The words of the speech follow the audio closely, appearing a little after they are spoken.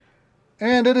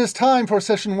And it is time for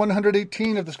session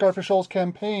 118 of the Scarfish Shoals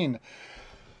campaign.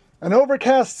 An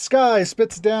overcast sky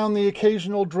spits down the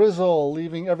occasional drizzle,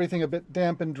 leaving everything a bit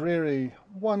damp and dreary.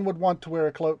 One would want to wear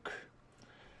a cloak.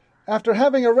 After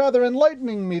having a rather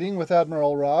enlightening meeting with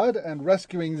Admiral Rod and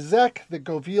rescuing Zek, the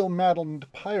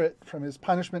Govil-maddened pirate, from his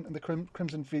punishment in the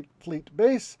Crimson Fleet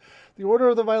base, the Order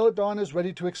of the Violet Dawn is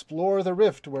ready to explore the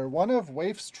rift where one of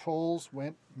Waif's trolls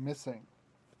went missing.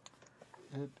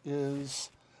 It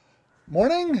is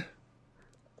morning.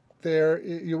 There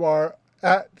you are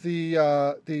at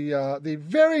the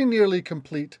very nearly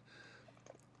complete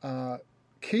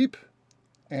keep,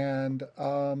 and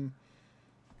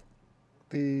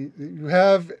you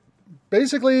have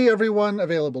basically everyone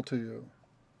available to you.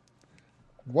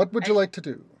 What would you like to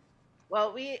do?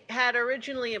 Well, we had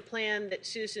originally a plan that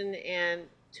Susan and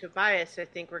Tobias, I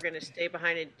think, were going to stay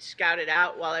behind and scout it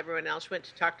out while everyone else went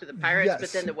to talk to the pirates. Yes.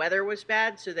 But then the weather was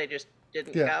bad, so they just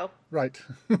didn't go. Right.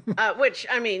 Which,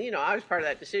 I mean, I was part of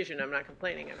that decision. I'm not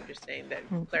complaining. I'm just saying that,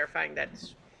 clarifying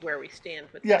that's where we stand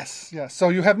with Yes. So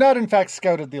you have not, in fact,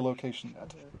 scouted the location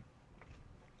yet.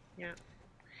 Yeah.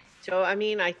 So, I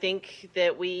mean, I think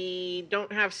that we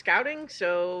don't have scouting,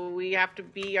 so we have to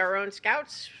be our own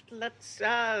scouts. Let's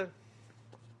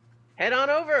head on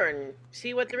over and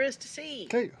see what there is to see.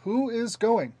 Okay, who is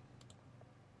going?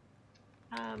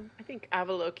 I think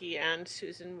Avaloki and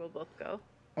Susan will both go.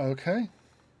 Okay.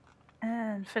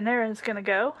 And Phaneron's going to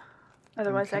go.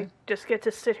 Otherwise, I just get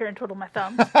to sit here and twiddle my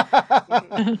thumbs.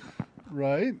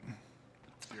 Right.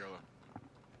 Ciarla.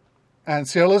 And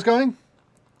Ciarla's going?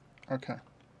 Okay.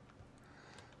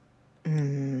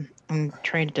 I'm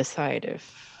trying to decide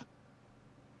if...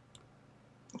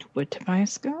 Would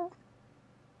Tobias go?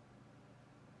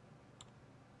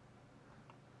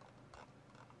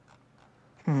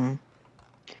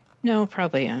 No,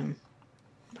 probably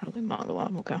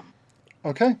Mogalon will go.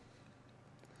 Okay.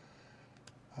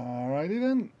 Alrighty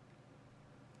then.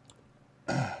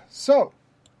 So,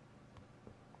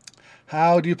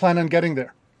 how do you plan on getting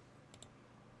there?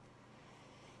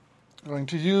 Going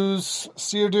to use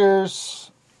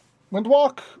Seerdeer's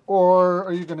Windwalk, or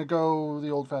are you going to go the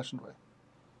old-fashioned way?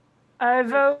 I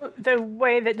vote the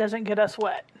way that doesn't get us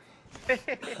wet.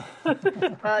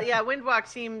 Well, yeah, Windwalk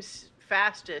seems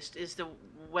fastest. Is the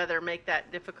weather make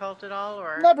that difficult at all,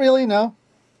 or not really? No.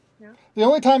 Yeah. The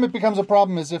only time it becomes a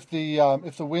problem is if the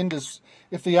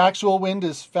actual wind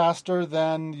is faster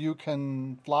than you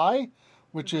can fly,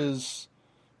 which is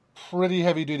pretty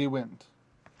heavy duty wind.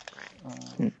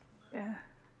 Right. Yeah.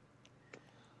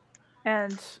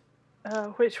 And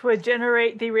which would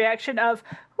generate the reaction of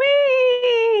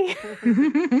 "wee"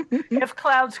 if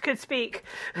clouds could speak.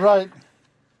 Right.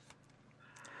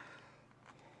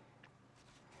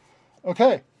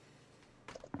 Okay.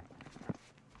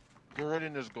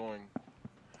 Gorinin is going.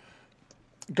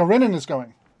 Gorinin is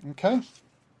going. Okay.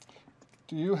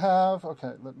 Do you have...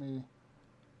 Okay,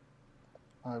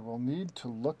 I will need to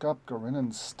look up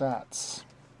Gorinin's stats.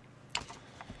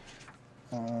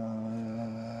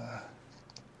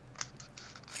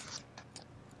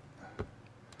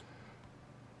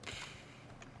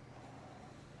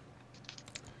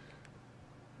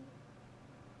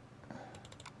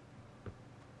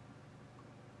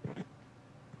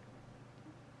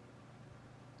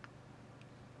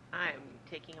 I'm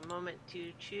taking a moment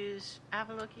to choose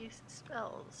Avaloki's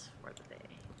spells for the day.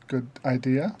 Good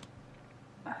idea.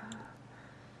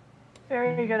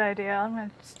 Very good idea. I'm going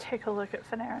to just take a look at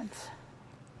Phaneron's.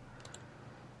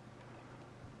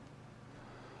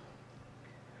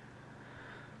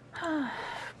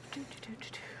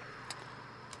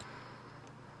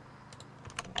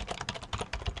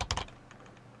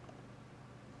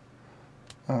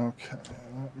 Okay,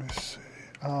 let me see.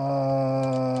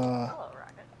 Hello,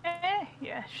 Rocket.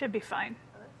 Yeah, should be fine.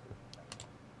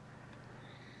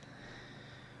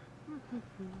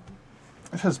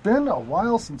 It has been a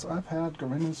while since I've had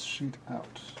Gorina's sheet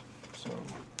out, so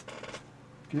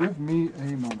give me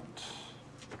a moment.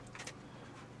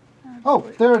 Oh,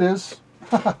 there it is.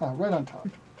 Right on top.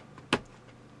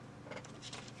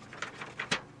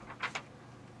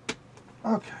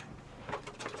 Okay.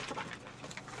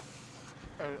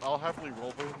 I'll happily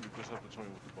roll them. You just have to tell me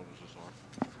what the bonuses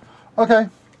are. Okay.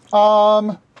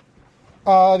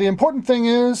 The important thing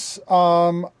is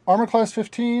armor class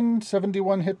 15,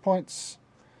 71 hit points.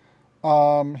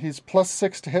 He's plus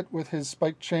 6 to hit with his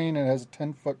spike chain and has a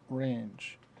 10-foot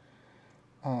range.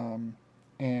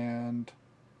 And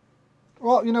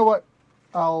well, you know what?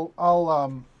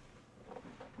 I'll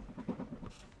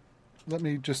let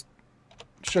me just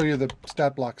show you the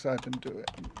stat blocks I've been doing.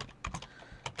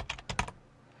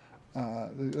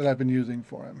 That I've been using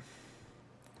for him.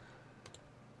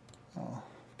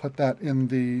 put that in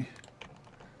the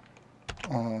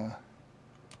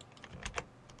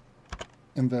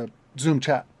Zoom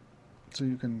chat, so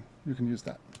you can use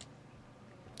that.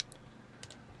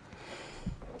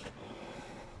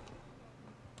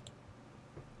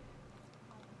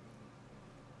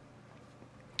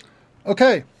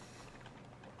 Okay.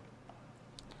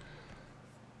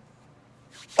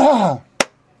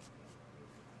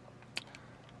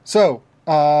 So,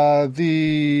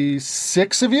 the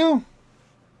 6 of you,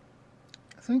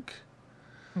 I think,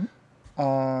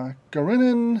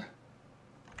 Garinin,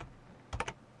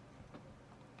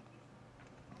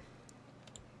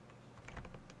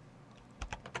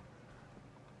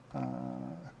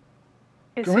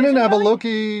 Garinin,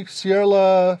 Avaloki,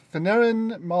 Sierra,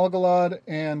 Venerin, Malgalad,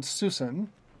 and Susan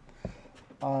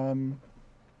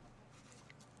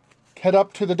head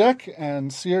up to the deck,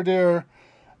 and Seerdir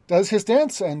does his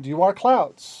dance, and you are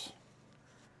clouds.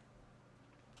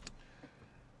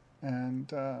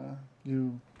 And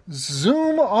you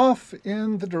zoom off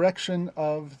in the direction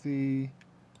of the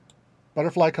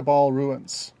Butterfly Cabal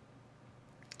ruins.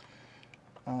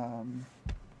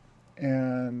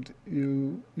 And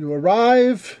you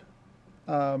arrive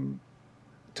to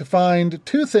find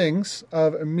 2 things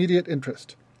of immediate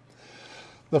interest.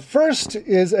 The first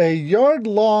is a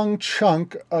yard-long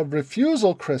chunk of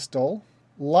refusal crystal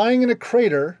lying in a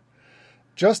crater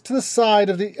just to the side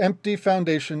of the empty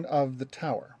foundation of the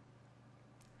tower.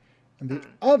 And the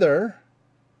other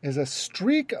is a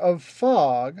streak of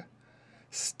fog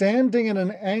standing in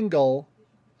an angle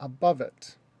above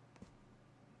it.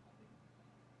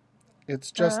 It's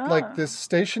just like this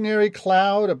stationary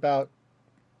cloud about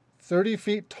 30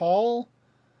 feet tall,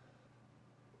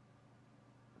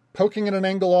 poking at an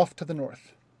angle off to the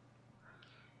north.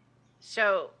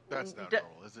 So That's not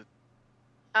normal, is it?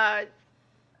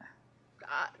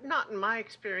 Not in my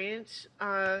experience.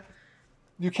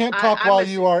 You can't talk while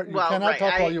you are. You well, cannot right,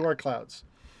 talk while you are clouds.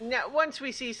 Now, once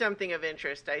we see something of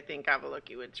interest, I think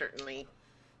Avaloki would certainly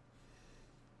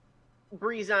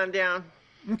breeze on down.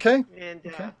 Okay. And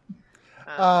Okay.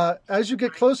 As you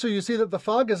get closer, you see that the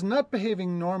fog is not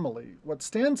behaving normally. What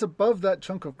stands above that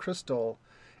chunk of crystal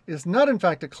is not, in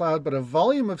fact, a cloud, but a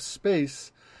volume of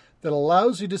space that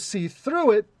allows you to see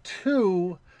through it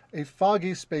to a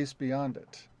foggy space beyond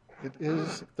it. It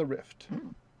is the rift.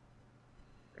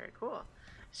 Very cool.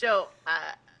 So,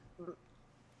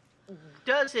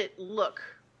 does it look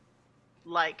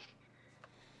like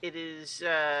it is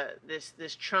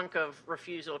this chunk of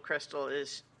refusal crystal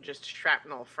is just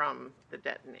shrapnel from the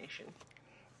detonation?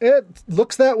 It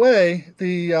looks that way.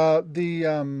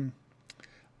 The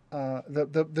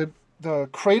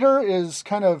crater is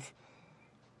kind of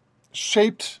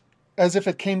shaped as if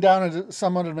it came down at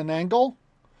somewhat of an angle,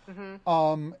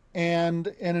 and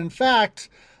in fact,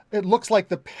 it looks like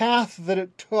the path that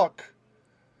it took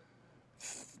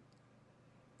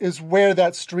is where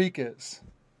that streak is.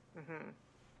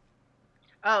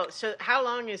 Oh, so how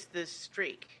long is this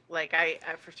streak? Like, I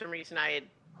for some reason I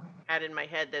had in my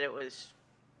head that it was...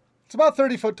 It's about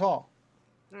 30 foot tall.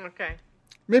 Okay.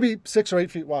 Maybe 6 or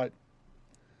 8 feet wide.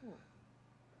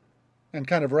 And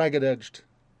kind of ragged edged.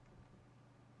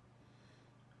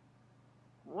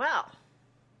 Well,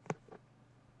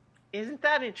 isn't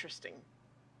that interesting?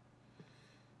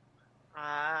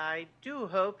 I do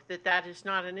hope that that is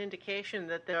not an indication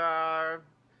that there are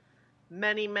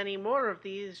many, many more of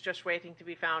these just waiting to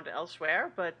be found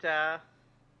elsewhere, but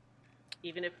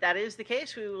even if that is the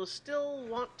case, we will still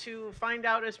want to find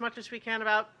out as much as we can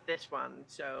about this one.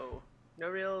 So, no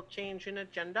real change in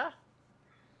agenda.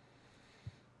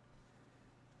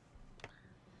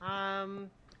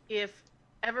 If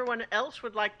everyone else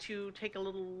would like to take a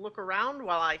little look around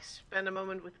while I spend a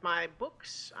moment with my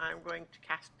books, I'm going to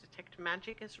cast Detect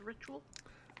Magic as a ritual.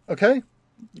 Okay.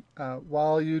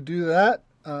 While you do that,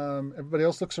 everybody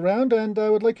else looks around, and I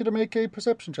would like you to make a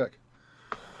perception check.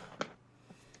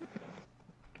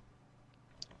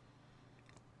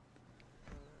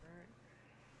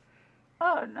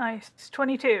 Oh, nice.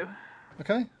 22.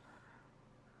 Okay.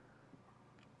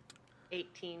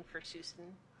 18 for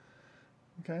Susan.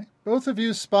 Okay. Both of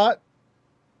you spot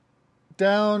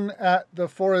down at the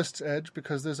forest's edge,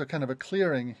 because there's a kind of a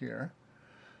clearing here.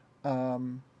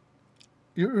 You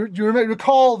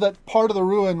recall that part of the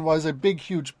ruin was a big,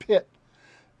 huge pit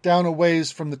down a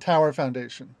ways from the tower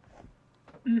foundation.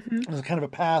 There's a kind of a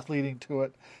path leading to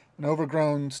it, an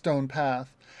overgrown stone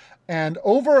path. And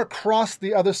over across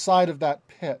the other side of that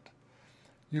pit,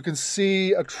 you can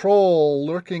see a troll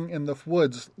lurking in the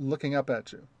woods looking up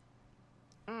at you.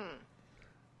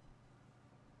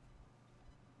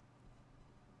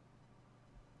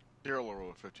 Daryl will roll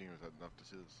a 15. Was that enough to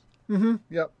see this?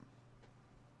 Yep.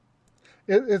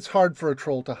 It's hard for a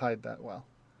troll to hide that well.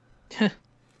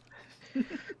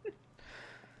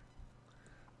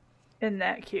 Isn't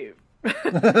that cute?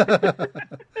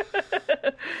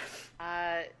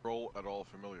 Roll at all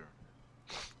familiar.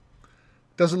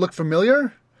 Does it look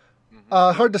familiar?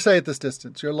 Mm-hmm. Hard to say at this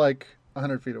distance. You're like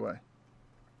 100 feet away.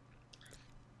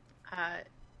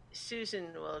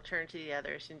 Susan will turn to the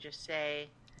others and just say,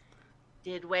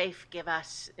 "Did Waif give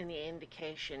us any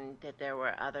indication that there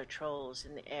were other trolls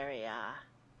in the area?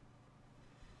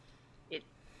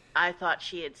 I thought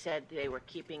she had said they were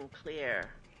keeping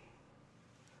clear."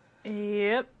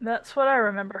 Yep, that's what I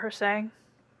remember her saying.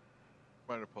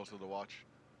 Might have posted the watch.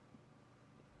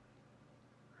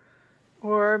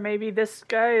 Or maybe this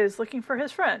guy is looking for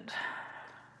his friend.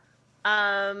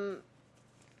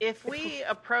 If we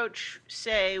approach,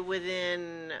 say,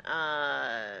 within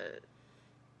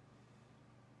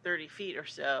 30 feet or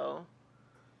so,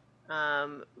 how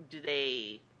do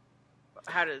they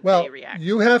react?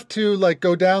 You have to like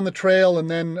go down the trail and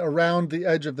then around the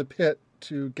edge of the pit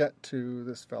to get to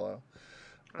this fellow.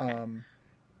 Okay.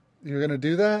 You're going to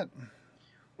do that?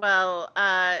 Well,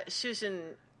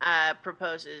 Susan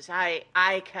proposes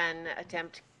I can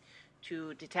attempt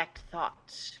to detect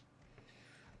thoughts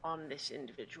on this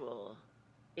individual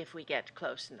if we get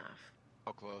close enough.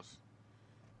 How close?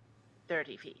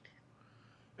 30 feet.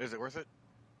 Is it worth it?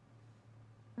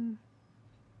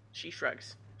 She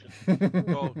shrugs.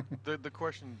 Well, the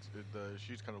question,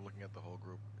 she's kind of looking at the whole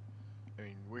group. I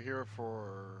mean, we're here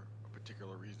for a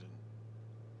particular reason.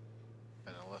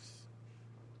 And unless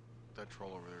that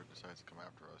troll over there decides to come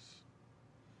after us,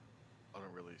 I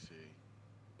don't really see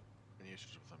any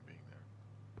issues with them being there.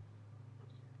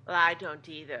 Well, I don't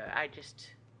either. I just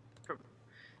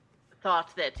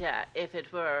thought that if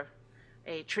it were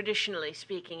a traditionally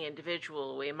speaking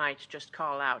individual, we might just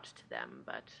call out to them,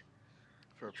 but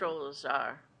Fair point. trolls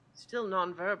are still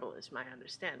nonverbal, is my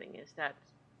understanding. Is that...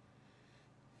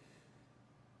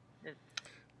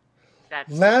 That's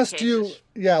Last you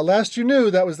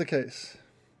knew that was the case.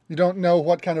 You don't know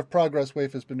what kind of progress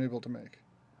Waif has been able to make.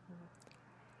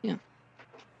 Yeah.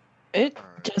 It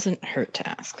doesn't hurt to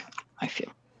ask, I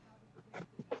feel.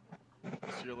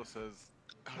 Sheila says,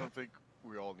 I don't think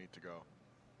we all need to go.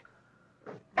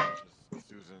 Maybe just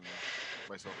Susan,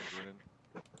 myself,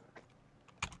 and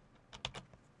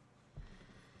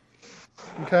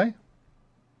Grinnin. Okay?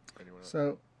 Anyone else?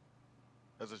 So,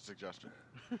 As a suggestion.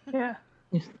 Yeah.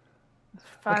 It's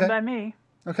fine Okay. by me.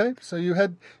 okay, so you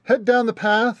head down the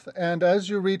path, and as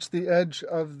you reach the edge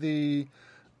of the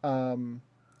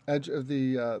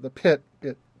pit,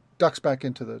 it ducks back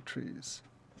into the trees.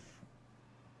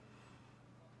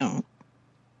 Oh.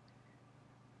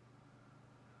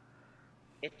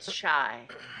 It's shy.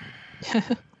 Shy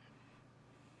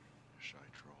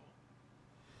troll.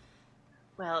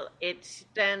 Well, it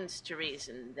stands to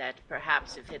reason that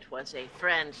perhaps if it was a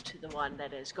friend to the one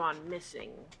that has gone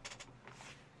missing,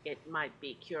 it might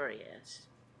be curious.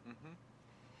 Mm-hmm.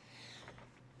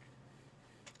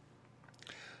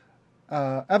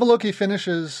 Avaloki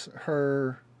finishes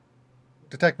her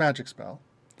detect magic spell,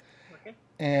 Okay.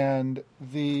 and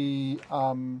the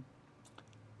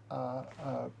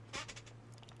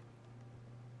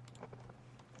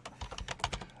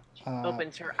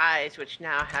Opens her eyes, which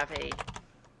now have a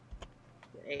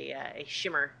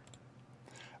shimmer.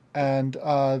 and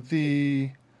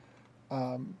the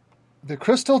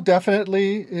crystal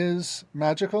definitely is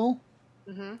magical.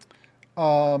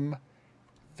 Mm-hmm.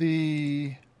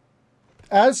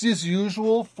 As is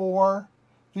usual for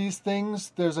these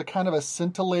things, there's a kind of a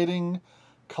scintillating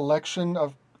collection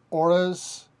of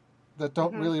auras that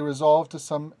don't really resolve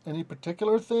to any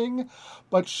particular thing,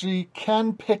 but she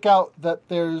can pick out that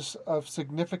there's a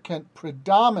significant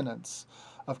predominance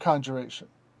of conjuration.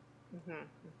 Mm-hmm.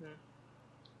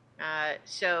 Mm-hmm.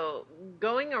 So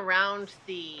going around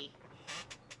the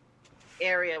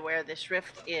area where this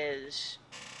rift is,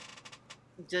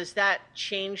 does that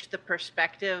change the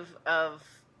perspective of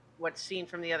what's seen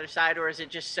from the other side, or is it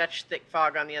just such thick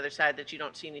fog on the other side that you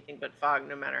don't see anything but fog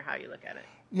no matter how you look at it?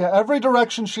 Yeah, every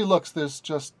direction she looks, it's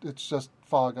just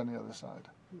fog on the other side.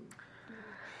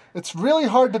 It's really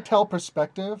hard to tell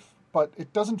perspective, but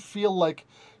it doesn't feel like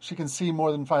she can see more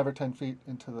than 5 or 10 feet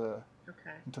into the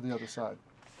other side.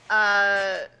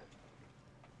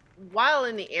 While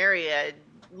in the area,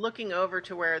 looking over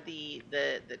to where the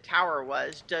tower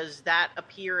was, does that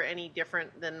appear any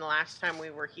different than the last time we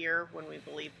were here when we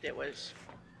believed it was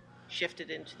shifted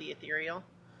into the ethereal?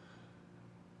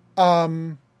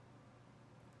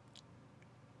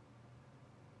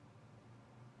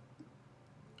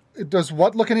 Does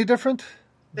what look any different?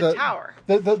 The tower.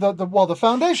 The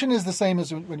foundation is the same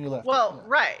as when you left. Well,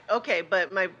 right. Okay,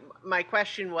 but my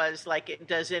question was like,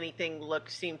 does anything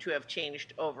seem to have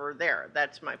changed over there?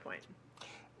 That's my point.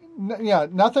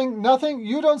 Nothing.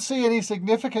 You don't see any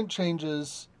significant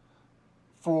changes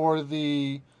for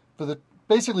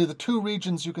basically the two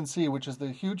regions you can see, which is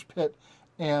the huge pit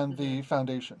and the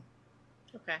foundation.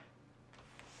 Okay.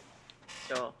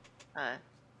 So,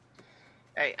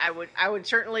 I would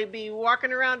certainly be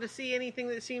walking around to see anything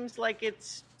that seems like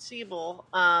it's seeable.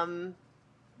 But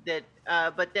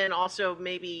then also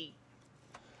maybe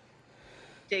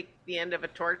take the end of a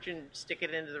torch and stick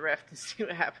it into the rift and see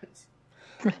what happens.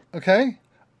 Okay.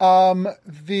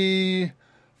 The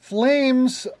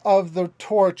flames of the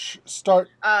torch start.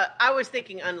 I was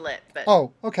thinking unlit, but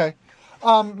oh, okay.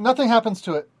 Nothing happens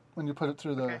to it when you put it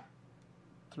through the Okay.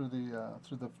 through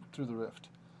the rift.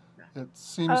 It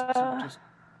seems to just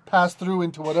pass through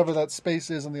into whatever that space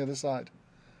is on the other side.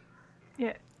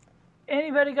 Yeah.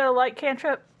 Anybody got a light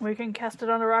cantrip? We can cast it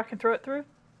on a rock and throw it through?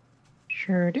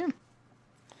 Sure do.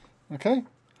 Okay.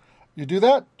 You do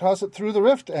that, toss it through the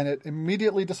rift, and it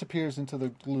immediately disappears into the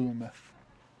gloom.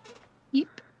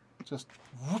 Yep. Just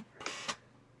whoop.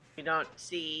 you don't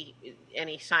see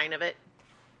any sign of it.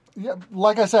 Yeah,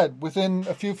 like I said, within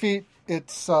a few feet,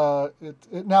 it's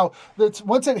now. It's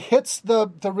once it hits the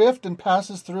rift and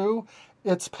passes through,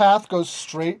 its path goes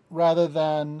straight rather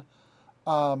than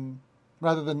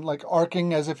like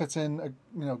arcing as if it's in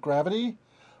gravity.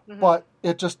 Mm-hmm. But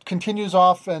it just continues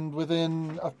off, and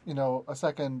within a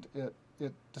second,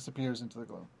 it disappears into the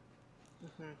gloom.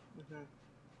 Mm-hmm.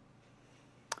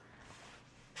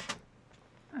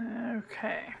 Mm-hmm.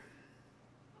 Okay.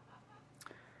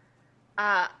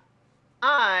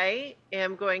 I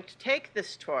am going to take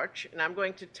this torch, and I'm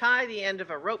going to tie the end of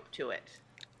a rope to it.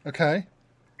 Okay.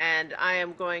 And I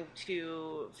am going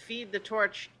to feed the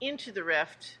torch into the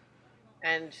rift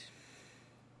and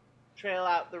trail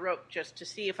out the rope just to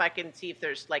see if I can see if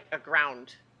there's like a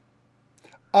ground.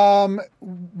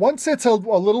 Once it's a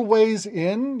little ways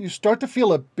in, you start to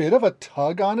feel a bit of a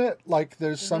tug on it, like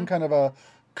there's some kind of a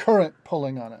current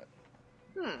pulling on it.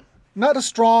 Not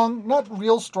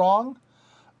real strong,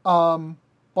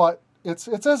 but it's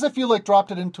as if you like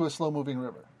dropped it into a slow moving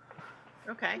river.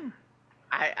 Okay.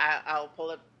 I'll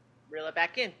reel it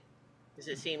back in. Does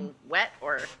it seem wet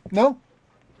or? No.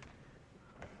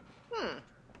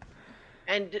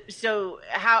 And so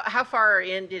how far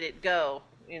in did it go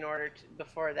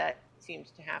before that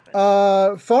seems to happen?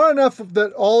 Far enough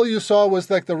that all you saw was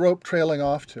like the rope trailing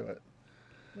off to it.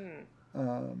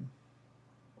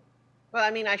 Well, I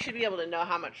mean, I should be able to know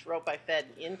how much rope I fed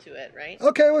into it, right?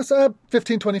 Okay, it was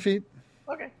 15, 20 feet.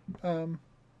 Okay.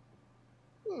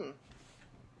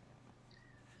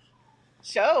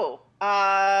 So,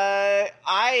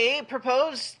 I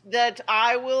propose that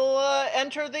I will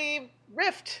enter the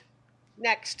rift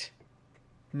next.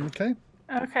 Okay.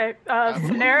 Okay.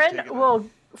 Fanarin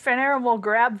will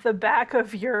grab the back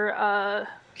of your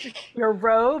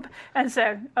robe and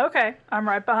say, "Okay, I'm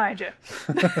right behind you."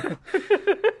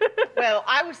 Well,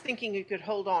 I was thinking you could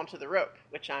hold on to the rope,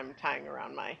 which I'm tying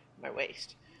around my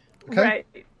waist. Okay. Right.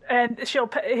 And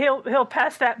he'll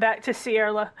pass that back to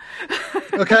Sierra.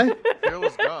 Okay.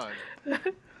 Sierra's gone.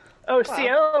 Oh,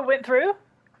 Sierra went through?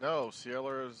 No,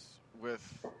 Sierra's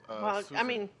with Well, Susan. I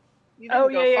mean, you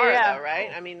didn't go far though,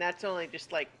 right? I mean, that's only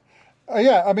just like.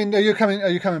 Yeah, I mean, are you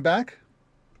coming back?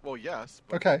 Well, yes.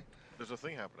 But okay. There's a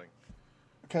thing happening.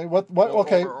 Okay. What?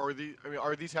 Okay.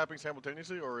 Are these happening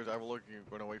simultaneously, or is Avalok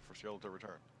going to wait for Sierra to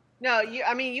return? No,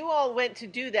 you all went to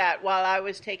do that while I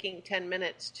was taking 10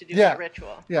 minutes to do the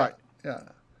ritual. Yeah. Right. Yeah.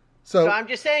 So I'm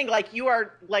just saying, like, you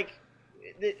are like,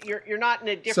 you're not in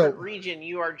a different region.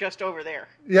 You are just over there.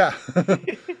 Yeah.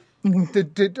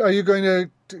 Are you going to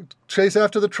chase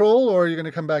after the troll, or are you going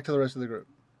to come back to the rest of the group?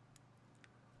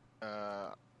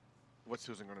 What's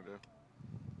Susan going to do?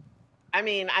 I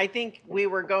mean, I think we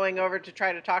were going over to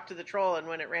try to talk to the troll, and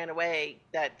when it ran away,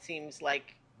 that seems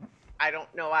like I don't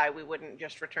know why we wouldn't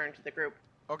just return to the group.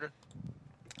 Okay.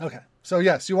 Okay. So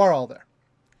yes, you are all there.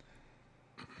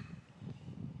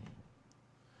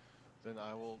 Then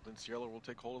Sierra will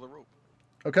take hold of the rope.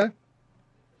 Okay.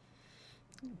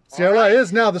 Sierra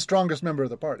is now the strongest member of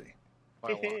the party.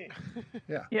 By a lot.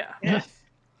 Yeah. Yeah. Yes.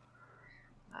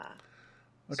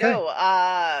 Okay.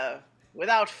 So,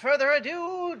 without further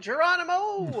ado,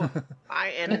 Geronimo, I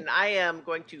am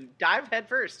going to dive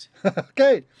headfirst.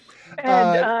 Okay.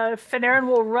 And Fanarin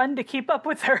will run to keep up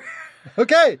with her.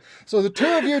 Okay. So the two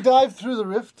of you dive through the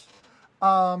rift,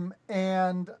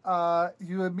 and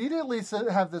you immediately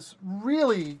have this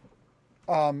really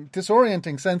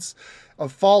disorienting sense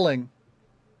of falling.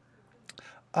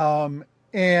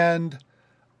 and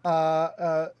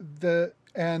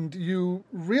and you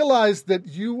realize that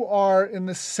you are in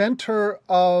the center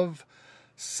of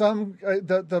some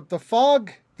the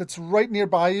fog that's right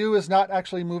nearby you is not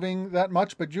actually moving that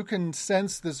much, but you can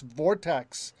sense this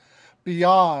vortex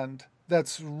beyond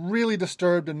that's really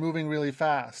disturbed and moving really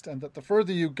fast, and that the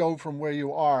further you go from where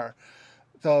you are,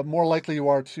 the more likely you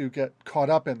are to get caught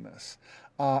up in this.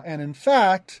 And in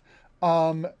fact,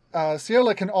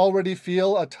 Sierra can already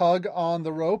feel a tug on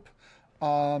the rope,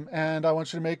 and I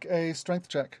want you to make a strength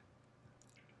check.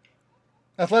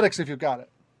 Athletics, if you've got it.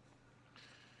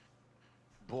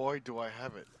 Boy, do I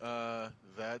have it.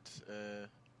 That's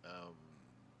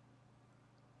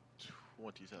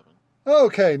 27.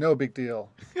 Okay, no big deal.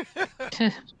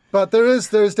 But there's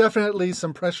definitely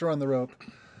some pressure on the rope.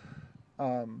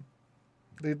 The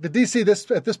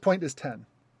DC at this point is 10.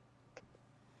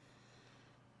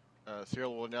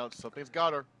 Cyril will announce something's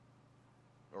got her,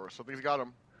 or something's got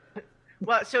him.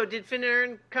 Well, so did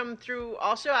Finneran come through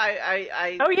also?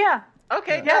 Oh yeah.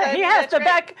 Okay. Yeah, he has that's the great.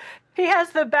 back. He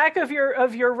has the back of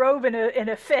your robe in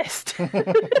a fist, so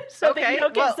that Okay, you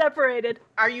don't get well- separated.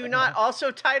 Are you not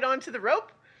also tied onto the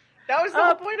rope? That was the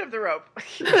whole point of the rope.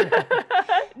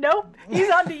 Nope, he's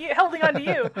holding onto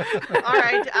you. All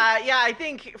right. Yeah, I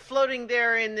think floating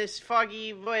there in this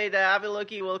foggy void,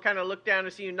 Aviloki will kind of look down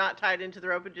to see you not tied into the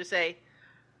rope and just say,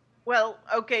 well,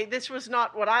 okay, this was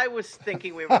not what I was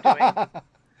thinking we were doing.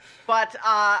 But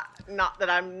not that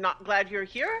I'm not glad you're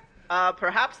here.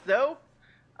 Perhaps, though,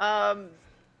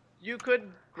 you could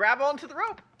grab onto the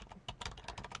rope.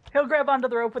 He'll grab onto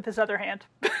the rope with his other hand.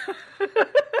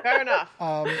 Fair enough.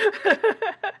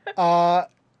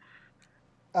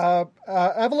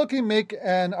 Aviloki, make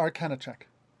an Arcana check.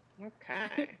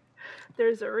 Okay.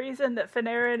 There's a reason that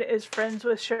Finneran is friends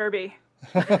with Sherby.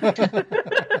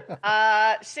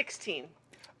 16.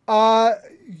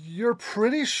 You're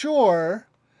pretty sure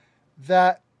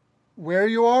that where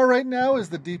you are right now is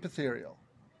the deep ethereal,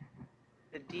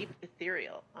 The deep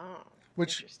ethereal. Oh,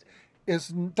 which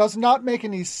interesting. does not make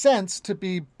any sense to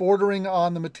be bordering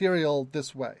on the material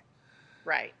this way.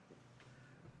 Right.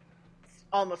 It's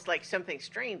almost like something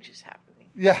strange is happening.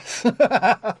 Yes.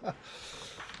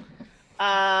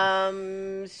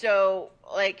 So,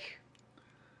 like,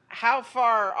 how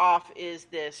far off is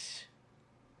this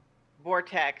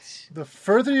vortex? The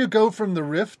further you go from the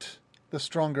rift, the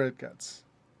stronger it gets.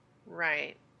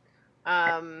 Right.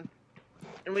 And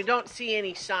we don't see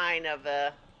any sign of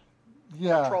a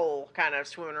Yeah. troll kind of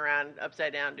swimming around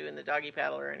upside down doing the doggy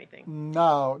paddle or anything.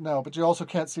 No, but you also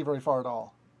can't see very far at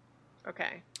all.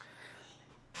 Okay.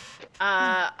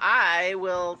 I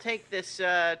will take this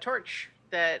torch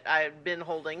that I've been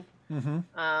holding, and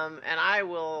I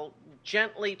will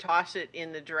gently toss it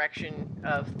in the direction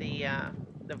of the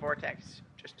vortex,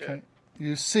 just to Okay.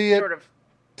 You see it sort of.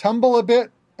 tumble a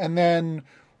bit, and then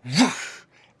whoosh,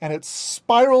 and it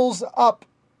spirals up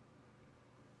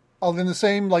in the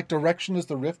same direction as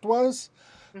the rift was,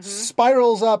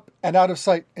 spirals up and out of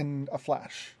sight in a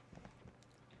flash.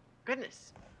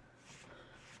 Goodness.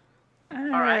 All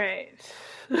right.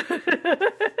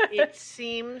 It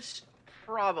seems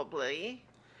probably.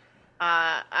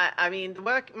 I mean,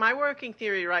 my working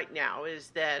theory right now is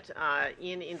that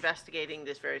in investigating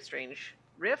this very strange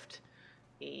rift,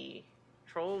 the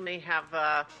troll may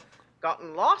have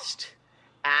gotten lost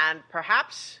and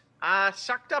perhaps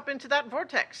sucked up into that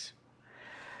vortex.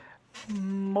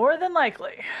 More than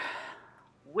likely.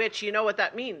 Which, you know what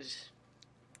that means.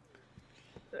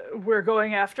 We're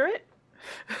going after it.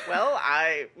 Well,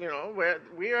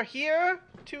 we are here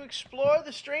to explore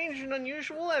the strange and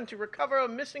unusual and to recover a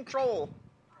missing troll.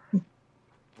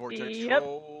 Vortex Yep.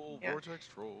 troll, Yeah. vortex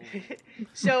troll.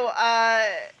 So,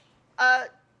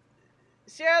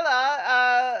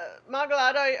 Sierra,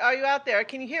 Margalad, are you out there?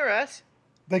 Can you hear us?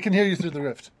 They can hear you through the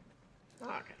rift.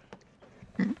 Oh,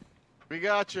 okay. We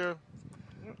got you.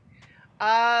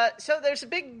 So there's a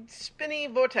big spinny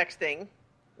vortex thing.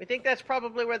 We think that's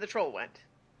probably where the troll went.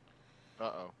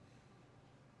 Uh-oh.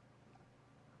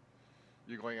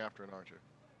 You're going after it, aren't you?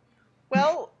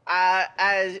 Well,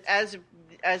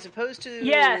 as opposed to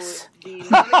Yes. the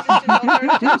non-existent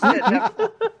alternatives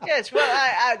that yes,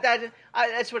 well,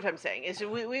 that's what I'm saying. Is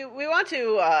we want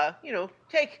to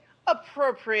take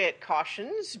appropriate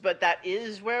cautions, but that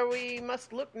is where we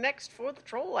must look next for the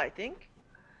troll, I think.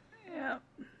 Yeah.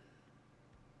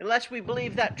 Unless we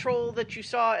believe that troll that you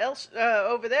saw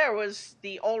over there was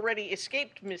the already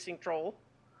escaped missing troll.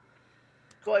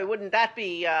 Boy, wouldn't that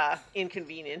be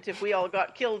inconvenient if we all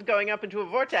got killed going up into a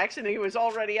vortex and he was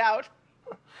already out.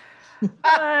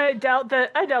 I doubt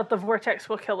the vortex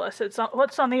will kill us. It's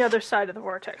what's on the other side of the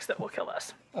vortex that will kill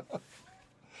us.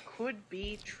 could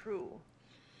be true.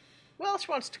 Who else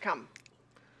wants to come?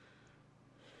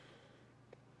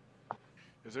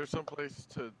 Is there some place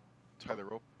to tie the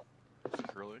rope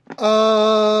securely?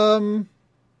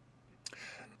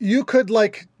 You could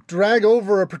like drag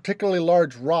over a particularly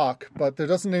large rock, but there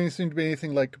doesn't seem to be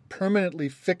anything like permanently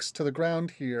fixed to the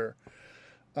ground here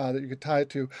that you could tie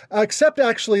it to. Except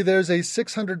actually, there's a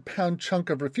 600-pound chunk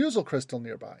of refusal crystal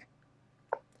nearby.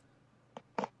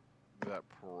 That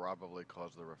probably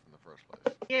caused the rift in the first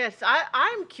place. Yes,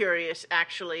 I'm curious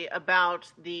actually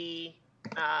about the.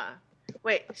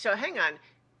 Wait, so hang on.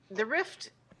 The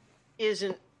rift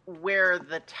isn't where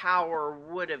the tower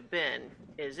would have been,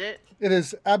 is it? It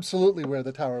is absolutely where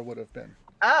the tower would have been.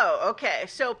 Oh, okay.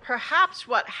 So perhaps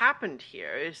what happened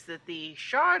here is that the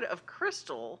shard of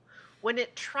crystal, when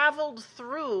it traveled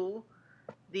through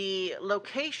the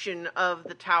location of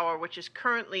the tower, which is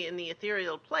currently in the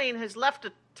ethereal plane, has left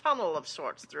a tunnel of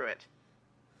sorts through it.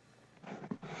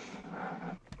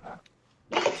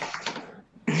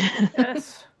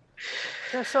 Yes.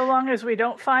 Just so long as we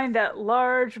don't find that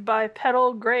large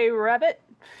bipedal gray rabbit,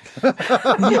 we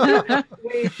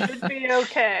should be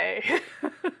okay.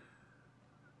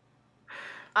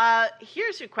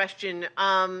 Here's a question.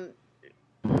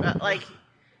 Like,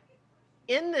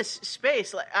 in this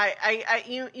space, like,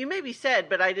 you maybe said,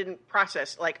 but I didn't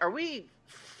process. Like, are we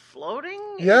floating?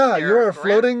 Yeah, you are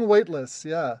floating weightless.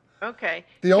 Yeah. Okay.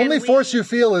 The only force you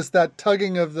feel is that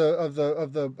tugging of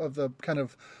the kind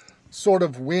of sort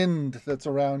of wind that's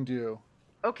around you.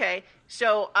 Okay.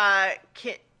 So,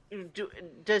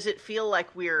 does it feel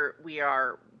like we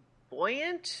are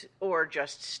buoyant or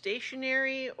just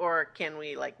stationary, or can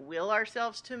we like will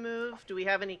ourselves to move? Do we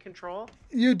have any control?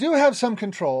 You do have some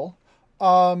control.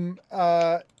 And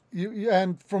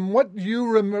from what you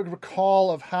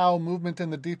recall of how movement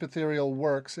in the deep ethereal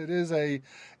works, it is a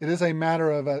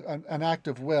matter of an act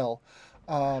of will.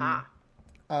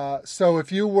 So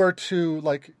if you were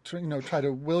to try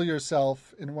to will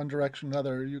yourself in one direction or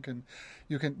another, you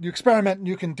experiment and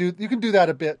you can do that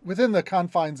a bit within the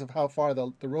confines of how far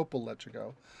the rope will let you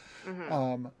go.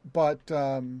 Mm-hmm. But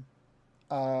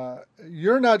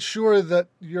you're not sure that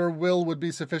your will would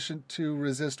be sufficient to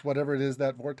resist whatever it is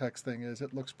that vortex thing is.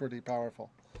 It looks pretty powerful.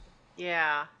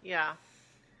 Yeah.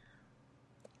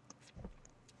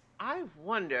 I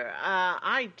wonder.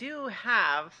 I do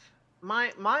have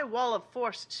my wall of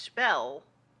force spell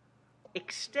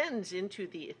extends into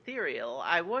the ethereal.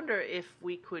 I wonder if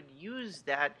we could use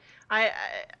that. I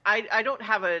don't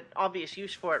have an obvious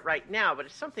use for it right now, but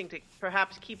it's something to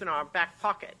perhaps keep in our back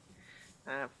pocket.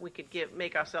 We could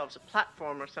make ourselves a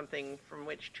platform or something from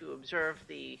which to observe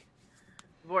the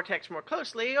vortex more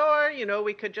closely, or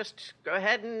we could just go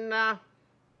ahead and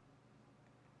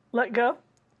let go.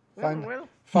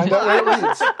 Find out where it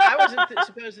leads. I wasn't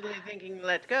supposedly thinking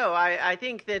let go. I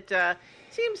think that it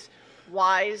seems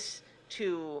wise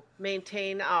to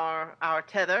maintain our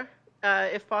tether,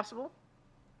 if possible.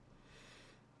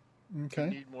 Okay.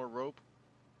 Need more rope?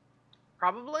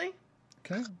 Probably.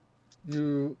 Okay.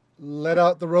 You let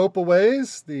out the rope a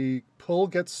ways. The pull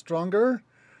gets stronger.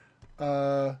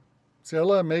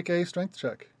 Sierra, make a strength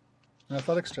check. An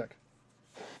athletics check.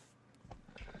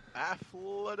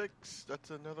 Athletics,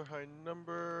 that's another high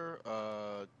number.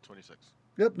 26.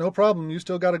 Yep, no problem. You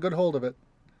still got a good hold of it.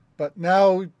 But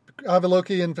now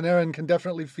Avaloki and Venerin can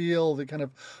definitely feel the kind of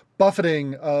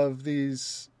buffeting of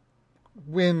these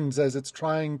winds as it's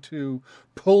trying to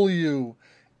pull you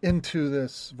into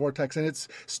this vortex. And it's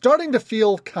starting to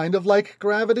feel kind of like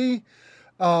gravity.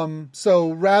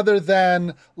 So rather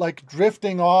than like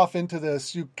drifting off into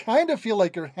this, you kind of feel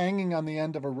like you're hanging on the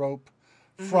end of a rope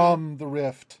from the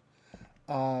rift.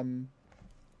 It's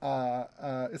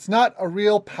not a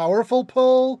real powerful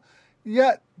pull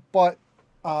yet, but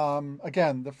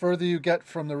again, the further you get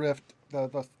from the rift,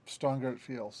 the stronger it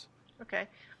feels. Okay.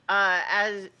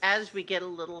 As we get a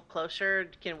little closer,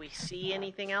 can we see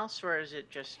anything else, or is it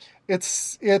just?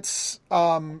 It's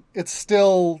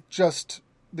still just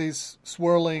these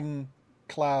swirling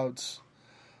clouds.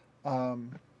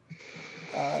 You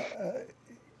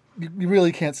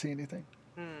really can't see anything.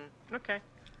 Okay.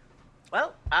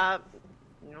 Well,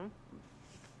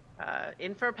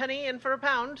 in for a penny, in for a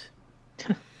pound.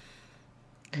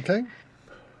 Okay.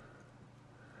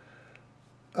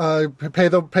 Pay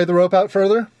the rope out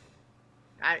further.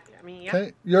 I mean, yeah.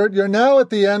 Okay. You're now at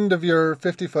the end of your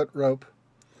 50-foot rope.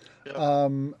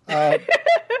 Yep.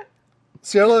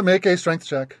 Sierra, make a strength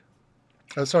check.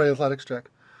 Athletics check.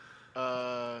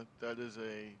 That is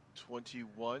a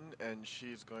 21, and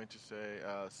she's going to say,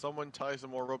 someone tie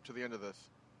some more rope to the end of this.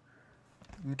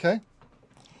 Okay.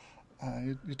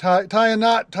 You tie a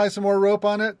knot, tie some more rope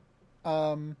on it.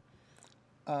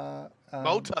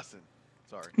 Tussin.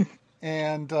 Sorry.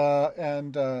 and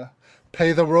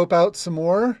pay the rope out some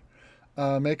more.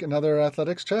 Make another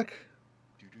athletics check.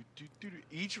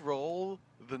 Each roll,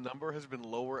 the number has been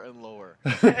lower and lower.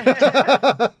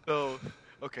 So,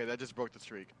 okay, that just broke the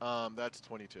streak. That's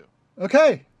 22.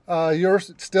 Okay, you're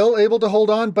still able to hold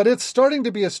on, but it's starting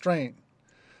to be a strain.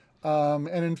 And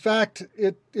in fact,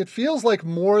 it feels like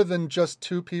more than just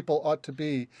two people ought to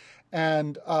be.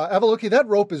 And Avaloki, that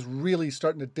rope is really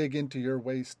starting to dig into your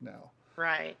waist now.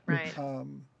 Right.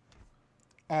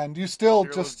 And you still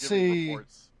Cyril's just giving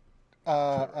see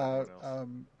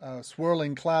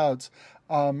swirling clouds.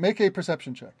 Make a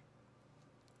perception check.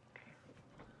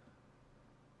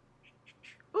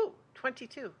 Ooh,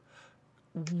 22.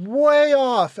 Way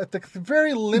off at the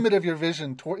very limit of your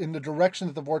vision in the direction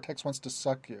that the vortex wants to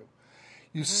suck you.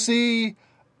 You see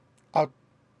a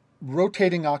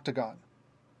rotating octagon.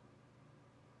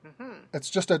 It's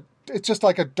just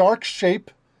like a dark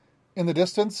shape in the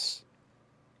distance,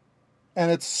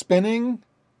 and it's spinning,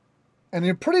 and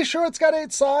you're pretty sure it's got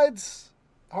 8 sides.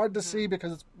 Hard to see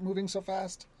because it's moving so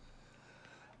fast.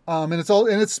 And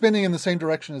it's spinning in the same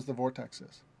direction as the vortex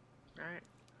is. All right.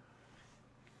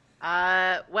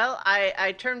 Well,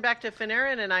 I turn back to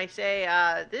Fanarin and I say,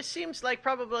 this seems like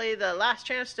probably the last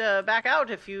chance to back out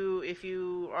if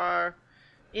you are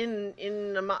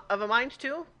of a mind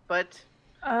to, but.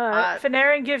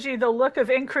 Fanarin gives you the look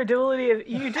of incredulity of,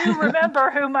 you do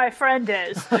remember who my friend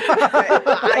is.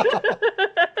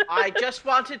 I just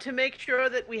wanted to make sure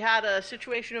that we had a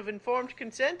situation of informed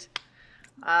consent.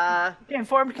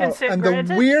 Informed consent and granted?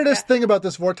 the weirdest thing about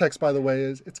this vortex, by the way,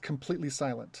 is it's completely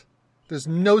silent. There's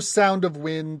no sound of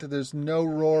wind. There's no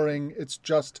roaring. It's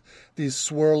just these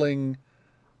swirling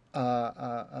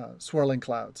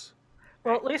clouds.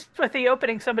 Well, at least with the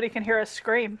opening, somebody can hear us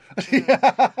scream.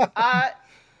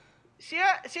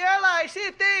 Sierra, I see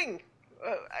a thing.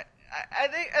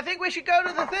 I think we should go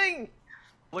to the thing.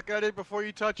 Look at it before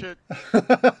you touch it.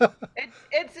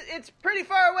 It's pretty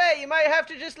far away. You might have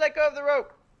to just let go of the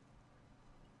rope.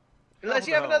 Unless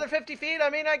you have another 50 feet. I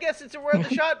mean, I guess it's worth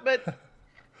a shot, but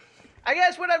I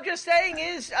guess what I'm just saying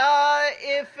is,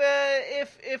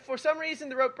 if for some reason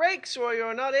the rope breaks or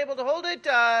you're not able to hold it,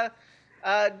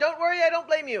 don't worry, I don't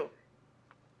blame you.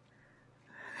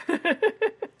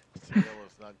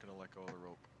 Ciella's not going to let go of the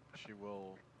rope. She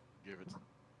will give it.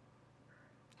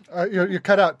 You're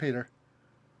cut out, Peter.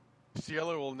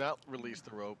 Ciela will not release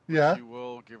the rope. Yeah. She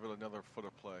will give it another foot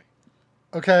of play.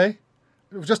 Okay.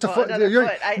 Just a foot. Another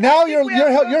foot. Now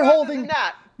you're holding.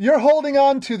 You're holding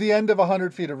on to the end of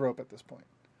 100 feet of rope at this point.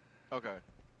 Okay.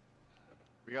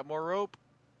 We got more rope?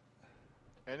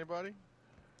 Anybody?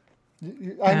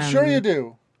 I'm sure you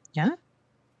do. Yeah.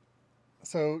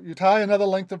 So you tie another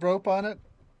length of rope on it,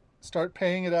 start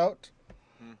paying it out.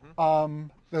 Mm-hmm.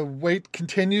 The weight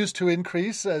continues to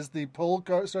increase as the pull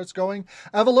starts going.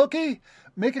 Avaloki,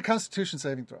 make a Constitution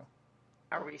saving throw.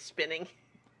 Are we spinning?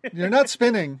 You're not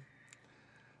spinning.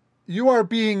 You are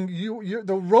being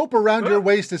the rope around your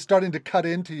waist is starting to cut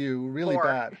into you really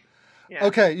bad. Yeah.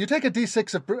 Okay, you take a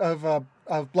d6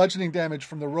 of bludgeoning damage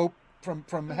from the rope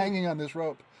from hanging on this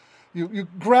rope. You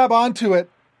grab onto it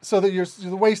so that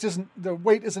the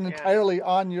weight isn't entirely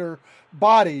on your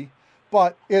body,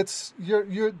 but it's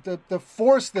the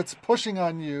force that's pushing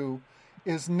on you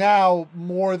is now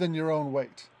more than your own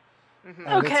weight. Mm-hmm.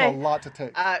 And okay. It's a lot to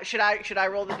take. Should I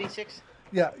roll the d6?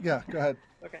 Yeah, go ahead.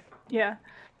 Okay. Yeah.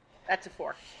 That's a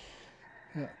 4.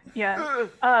 Yeah.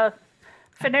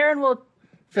 Fanarin will...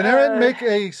 Fanarin, make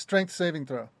a strength saving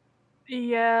throw.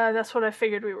 Yeah, that's what I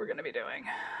figured we were going to be doing.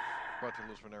 About to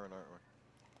lose Fanarin, aren't we?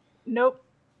 Nope.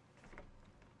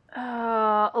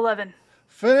 11.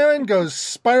 Fanarin goes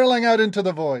spiraling out into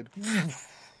the void.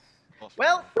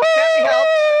 Well, can't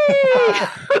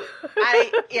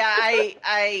be helped.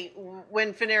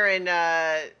 When Fanarin,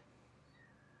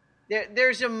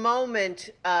 there's a moment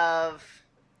of,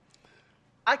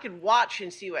 I could watch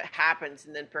and see what happens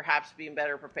and then perhaps being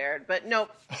better prepared, but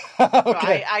nope.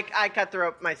 Okay. So I cut the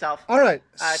rope myself. All right.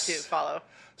 To follow.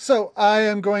 So I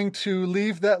am going to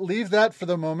leave that for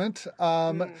the moment.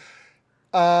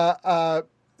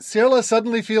 Sierra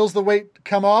suddenly feels the weight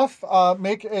come off.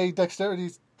 Make a dexterity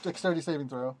saving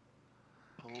throw.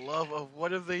 Love of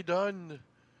what have they done?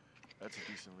 That's a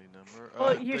decently number.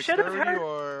 Well, you should have heard.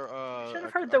 Should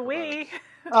have heard the we.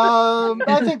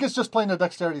 I think it's just plain a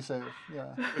dexterity save.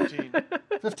 Yeah. 15.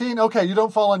 15. Okay, you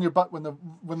don't fall on your butt when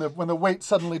the weight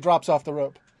suddenly drops off the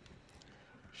rope.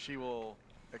 She will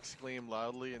exclaim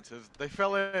loudly and says, "They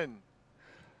fell in."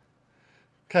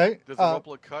 Okay. Does the rope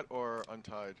look cut or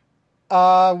untied?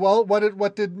 Well,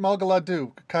 what did Malgala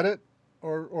do? Cut it?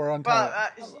 or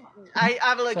untie Well, it?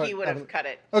 Avaloki Sorry, would have cut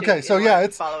it. Okay, in so order yeah, to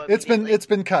it's follow it's been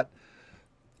immediately. cut.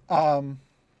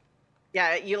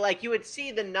 Yeah, you would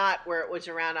see the knot where it was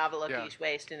around Avaloki's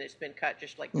waist, and it's been cut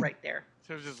just like right there.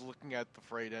 So I was just looking at the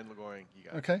frayed end, going, "You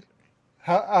got Okay. it."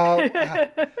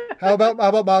 How about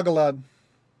Mogalad?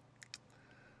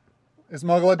 Is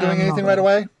Mogalad doing anything right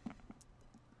away?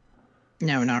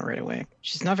 No, not right away.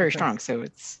 She's not very strong, so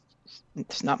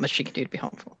there's not much she can do to be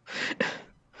helpful.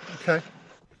 Okay.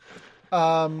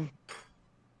 A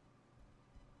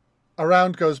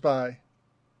round goes by.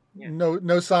 Yeah.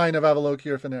 No sign of Avaloki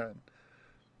or Fanarin.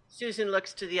 Susan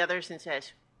looks to the others and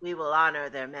says, "We will honor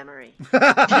their memory."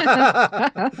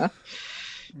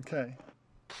 Okay.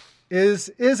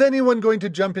 Is anyone going to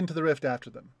jump into the rift after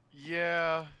them?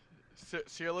 Yeah.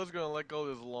 Cielo's gonna let go of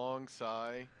this long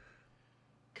sigh,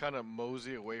 kind of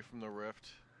mosey away from the rift,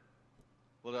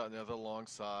 let out another long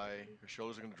sigh. Her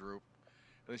shoulders are gonna droop,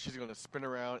 and then she's gonna spin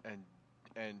around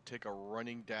and take a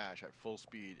running dash at full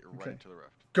speed right into the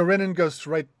rift. Garinin goes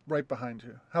right behind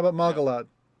you. How about Mogalad?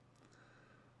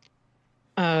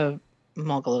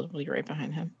 Mogul will be right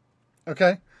behind him.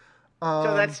 Okay.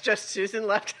 So that's just Susan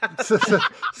left.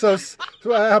 so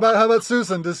how about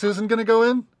Susan? Is Susan going to go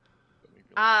in?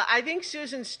 I think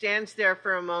Susan stands there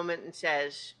for a moment and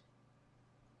says,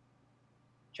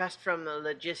 "Just from a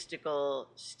logistical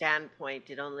standpoint,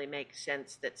 it only makes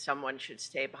sense that someone should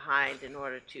stay behind in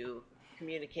order to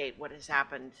communicate what has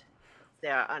happened if they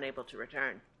are unable to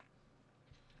return."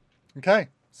 Okay.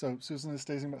 So Susan is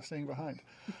staying behind.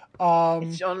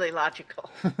 It's only logical.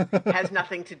 It has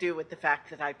nothing to do with the fact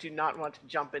that I do not want to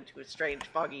jump into a strange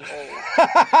foggy hole.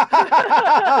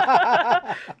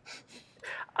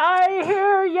 I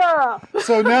hear ya.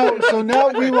 So now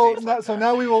we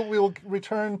will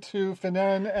return to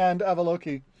Fanarin and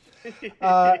Avaloki.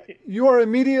 You are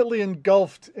immediately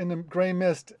engulfed in a gray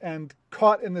mist and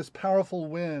caught in this powerful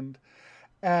wind.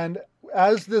 And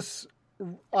as this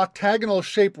octagonal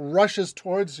shape rushes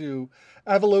towards you,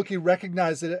 Avaloki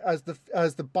recognizes it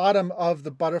as the bottom of the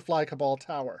Butterfly Cabal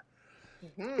tower.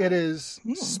 Mm-hmm. It is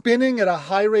spinning at a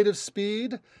high rate of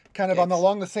speed, kind of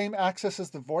along the same axis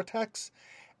as the vortex.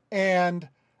 And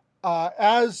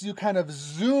as you kind of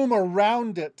zoom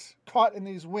around it, caught in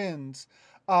these winds,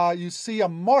 you see a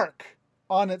mark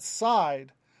on its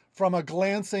side from a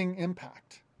glancing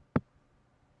impact.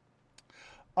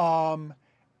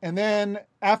 And then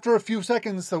after a few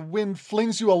seconds, the wind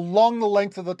flings you along the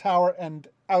length of the tower and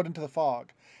out into the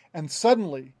fog. And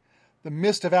suddenly, the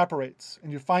mist evaporates,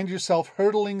 and you find yourself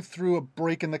hurtling through a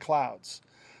break in the clouds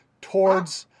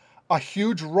towards a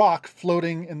huge rock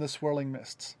floating in the swirling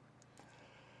mists.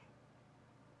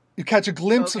 You catch a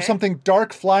glimpse of something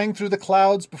dark flying through the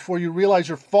clouds before you realize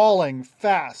you're falling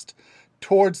fast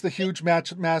towards the huge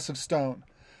mass of stone.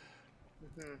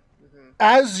 Mm-hmm. Mm-hmm.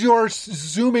 As you're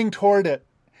zooming toward it,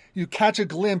 you catch a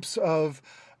glimpse of,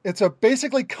 it's a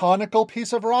basically conical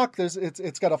piece of rock.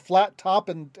 It's got a flat top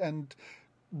and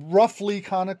roughly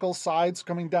conical sides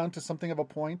coming down to something of a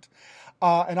point.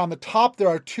 And on the top, there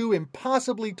are two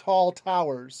impossibly tall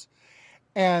towers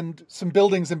and some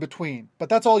buildings in between. But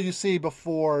that's all you see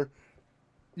before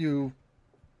you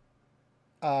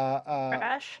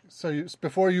crash.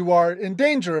 Before you are in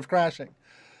danger of crashing.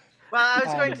 Well, I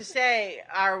was going to say,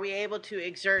 are we able to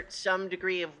exert some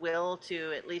degree of will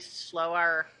to at least slow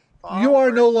our fall? You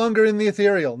are no longer in the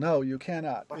ethereal. No, you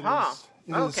cannot. Uh-huh.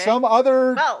 It is some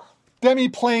other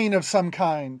demi-plane of some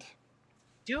kind.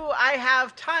 Do I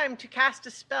have time to cast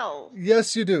a spell?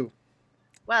 Yes, you do.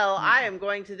 Well, I am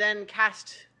going to then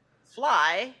cast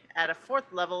Fly at a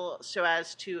 4th level so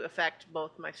as to affect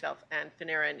both myself and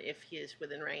Fanarin if he is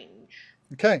within range.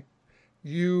 Okay.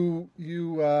 You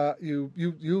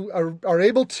are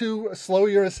able to slow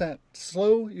your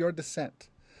descent.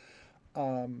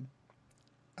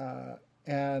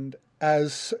 And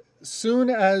as soon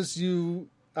as you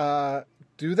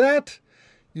do that,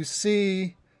 you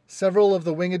see several of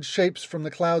the winged shapes from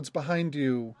the clouds behind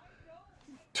you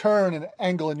turn and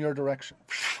angle in your direction.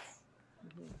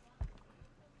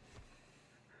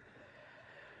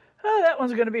 Oh, that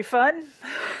one's going to be fun.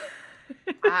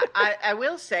 I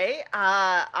will say,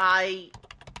 I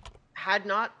had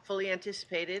not fully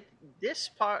anticipated this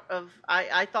part of.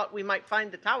 I thought we might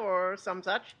find the tower or some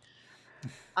such.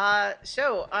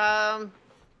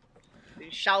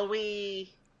 Shall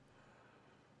we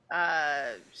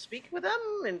speak with them?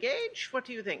 Engage? What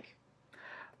do you think?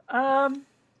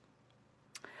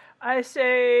 I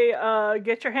say,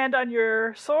 get your hand on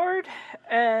your sword,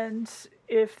 and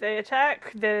if they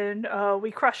attack, then we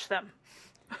crush them.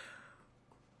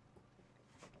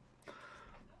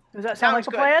 Does that sound like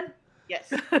a plan?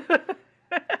 Yes.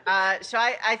 So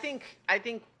I think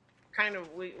kind of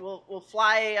we'll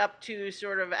fly up to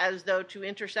sort of as though to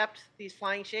intercept these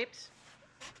flying shapes.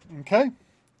 Okay.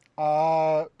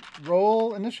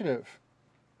 Roll initiative.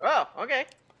 Oh, okay.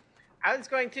 I was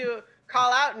going to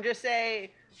call out and just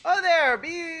say, "Oh, there,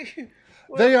 be."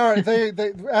 They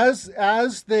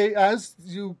as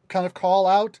you kind of call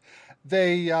out,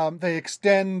 they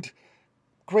extend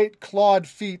great clawed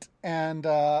feet and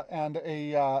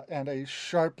a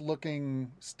sharp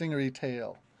looking stingery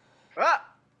tail. Ah,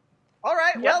 all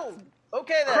right. Yep. Well,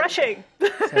 okay then. Crushing.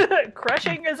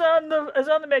 Crushing is on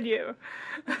the menu.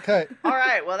 Okay. All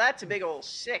right. Well, that's a big old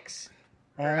 6.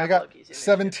 All right, I got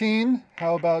 17.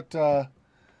 How about Fanarin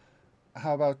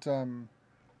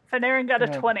got a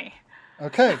 20.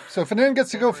 Okay, so Fanarin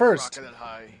gets to go first. Rocking it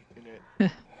high in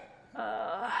it.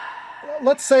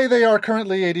 Let's say they are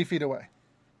currently 80 feet away.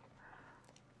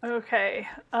 Okay.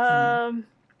 Well,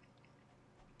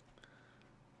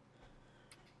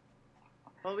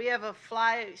 we have a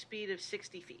fly speed of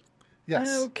 60 feet.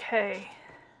 Yes. Okay.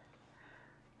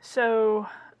 So,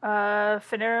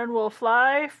 Fanarin will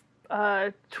fly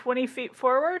 20 feet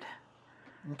forward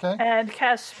Okay. and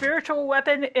cast Spiritual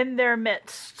Weapon in their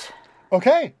midst.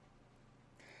 Okay.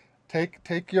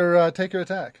 Take your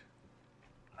attack.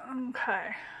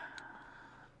 Okay.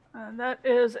 That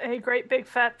is a great big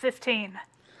fat 15.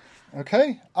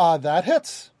 Okay. That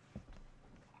hits.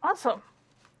 Awesome.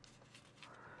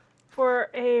 For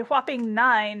a whopping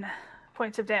 9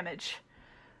 points of damage.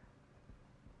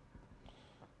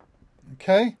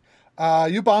 Okay.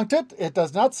 You bonked it. It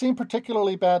does not seem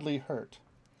particularly badly hurt.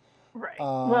 Right.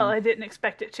 Well, I didn't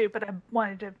expect it to, but I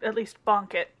wanted to at least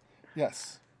bonk it.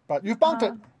 Yes. But you've bonked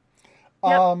it.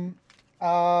 Yep.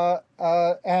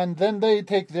 And then they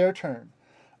take their turn.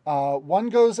 One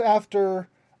goes after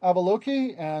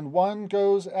Avaloki, and one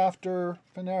goes after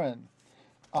Fanarin.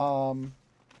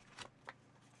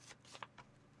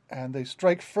 And they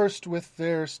strike first with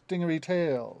their stingery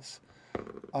tails.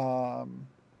 An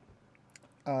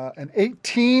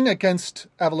 18 against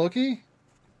Avaloki.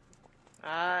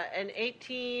 An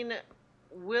 18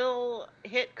 will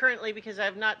hit currently because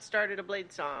I've not started a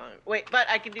blade song. Wait, but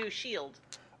I can do shield,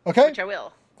 Okay. which I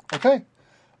will. Okay.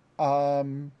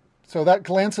 So that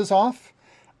glances off.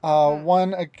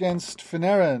 One against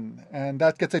Fanarin, and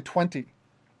that gets a 20.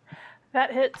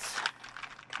 That hits.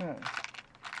 Okay.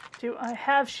 Do I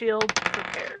have shield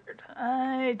prepared?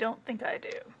 I don't think I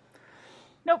do.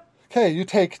 Nope. Okay, you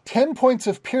take 10 points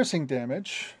of piercing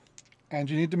damage, and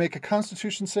you need to make a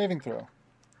Constitution saving throw.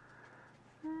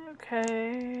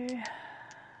 Okay.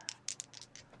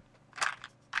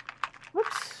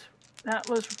 Whoops. That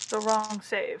was the wrong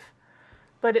save.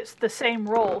 But it's the same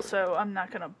roll, so I'm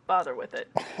not going to bother with it.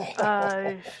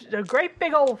 A great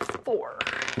big old 4.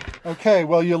 Okay,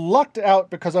 well, you lucked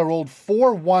out because I rolled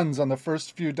 4 ones on the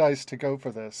first few dice to go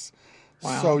for this.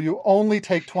 Wow. So you only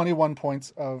take 21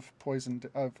 points of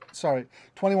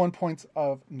 21 points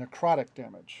of necrotic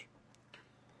damage.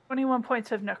 21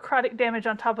 points of necrotic damage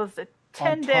on top of the 10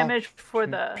 On top damage for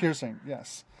the... piercing,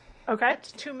 yes. Okay.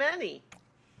 That's too many.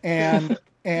 And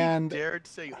Dared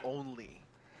say only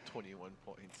 21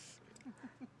 points.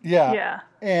 yeah.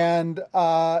 And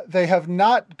they have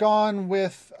not gone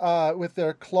with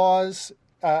their claws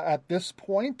at this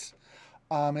point.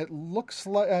 It looks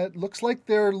like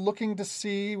they're looking to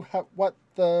see what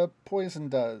the poison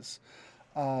does.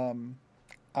 So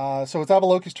it's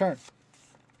Avaloki's turn.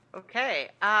 Okay.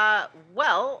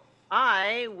 Well,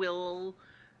 I will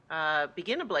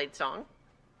begin a blade song.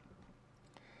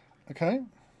 Okay.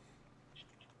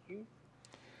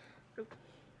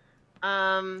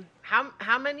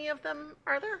 How many of them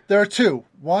are there? There are 2.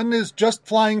 One is just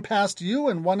flying past you,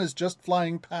 and one is just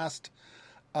flying past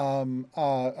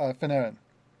Fanarin,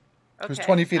 who's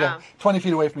 20 feet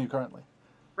away from you currently.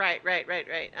 Right.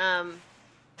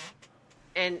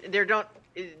 And there don't.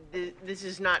 This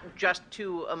is not just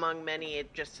 2 among many.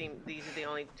 It just seems these are the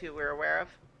only 2 we're aware of.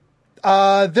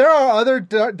 There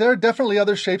are definitely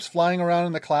other shapes flying around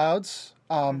in the clouds.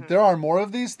 There are more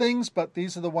of these things, but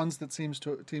these are the ones that seem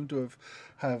to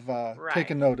have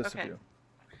taken notice of you.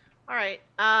 All right.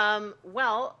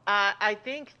 Well, I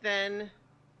think then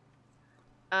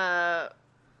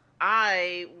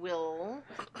I will.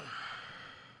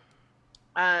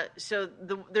 So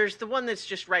there's the one that's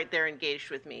just right there engaged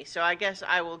with me. So I guess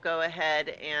I will go ahead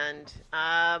and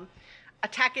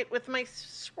attack it with my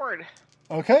sword.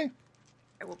 Okay.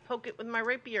 I will poke it with my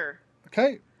rapier.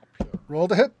 Okay. Roll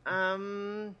to hit.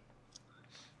 Well,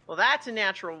 that's a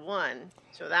natural 1,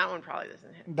 so that one probably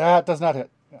doesn't hit. That does not hit.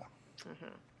 Yeah.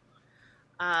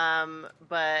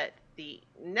 But the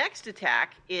next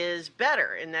attack is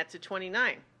better, and that's a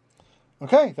 29.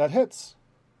 Okay, that hits.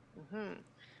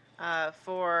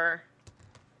 For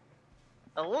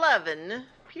 11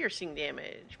 piercing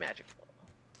damage, magical.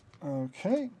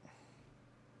 Okay.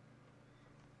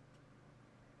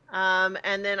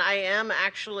 And then I am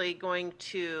actually going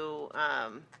to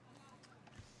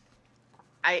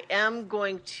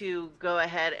go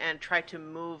ahead and try to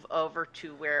move over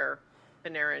to where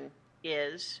Venerin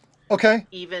is. Okay.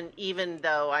 Even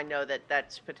though I know that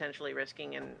that's potentially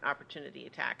risking an opportunity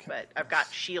attack, but I've got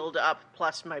shield up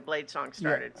plus my blade song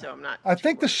started, so I'm not. I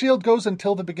think the shield goes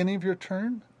until the beginning of your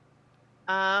turn.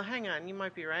 Hang on, you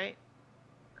might be right.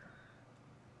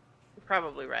 You're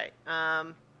probably right.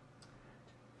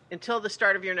 Until the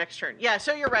start of your next turn. Yeah,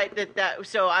 so you're right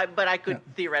but I could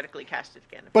theoretically cast it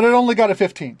again. But it only got a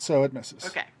 15, so it misses.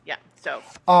 Okay, yeah. So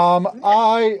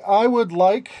I would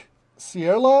like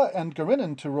Sierra and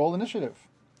Garinin to roll initiative.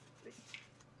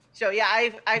 So yeah,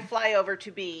 I fly over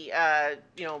to be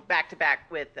back to back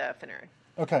with Fenrir.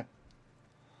 Okay.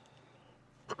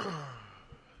 Where's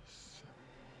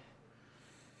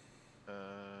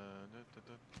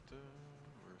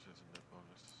his net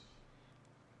bonus?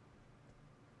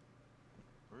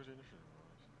 Where's the initiative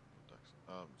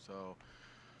bonus? So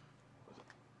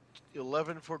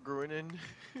 11 for Grunin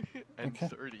and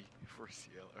 30 for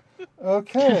Ciela.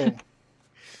 Okay.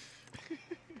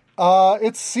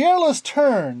 It's Sierra's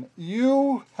turn.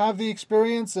 You have the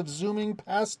experience of zooming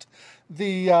past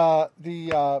the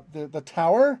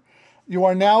tower. You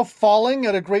are now falling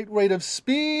at a great rate of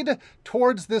speed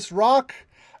towards this rock,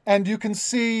 and you can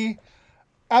see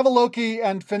Avaloki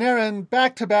and Fennerin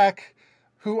back to back,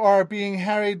 who are being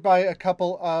harried by a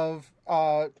couple of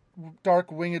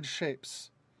dark winged shapes.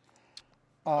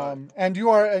 And you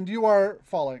are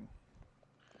falling.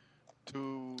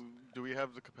 Do we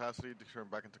have the capacity to turn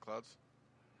back into clouds?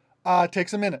 It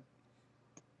takes a minute.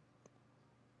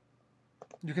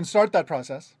 You can start that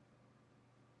process.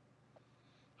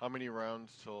 How many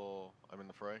rounds till I'm in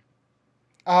the fray?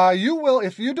 You will,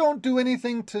 if you don't do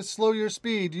anything to slow your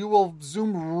speed, you will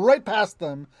zoom right past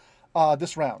them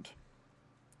this round.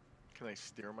 Can I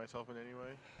steer myself in any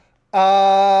way?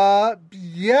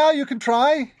 Yeah, you can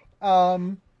try.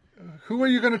 Who are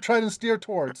you going to try to steer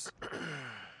towards?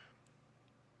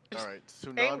 All right,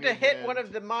 tsunami aim to hit one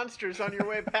of the monsters on your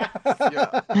way past.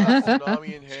 Yeah,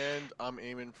 tsunami in hand. I'm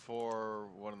aiming for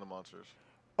one of the monsters.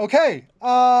 Okay.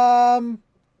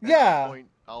 Yeah.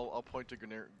 I'll point to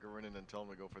Garinin and tell him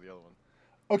to go for the other one.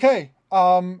 Okay.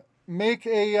 Make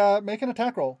an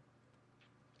attack roll.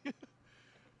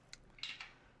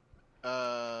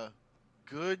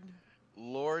 Good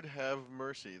Lord have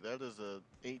mercy. That is a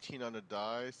 18 on the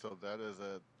die, so that is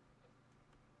a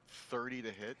 30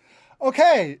 to hit.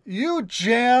 Okay, you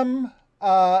jam.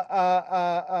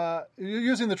 You're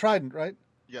using the trident, right?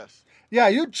 Yes. Yeah,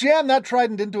 you jam that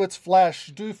trident into its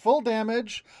flesh, do full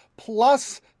damage,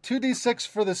 plus 2d6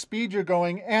 for the speed you're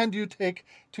going, and you take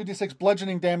 2d6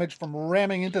 bludgeoning damage from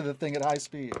ramming into the thing at high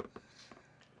speed.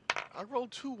 I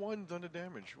rolled 2 1s on the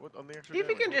damage. What on the extra? See if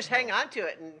you damage? can just hang on to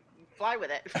it and fly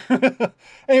with it.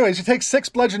 Anyways, you take 6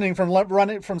 bludgeoning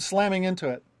from slamming into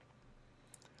it.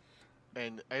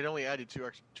 And it only added two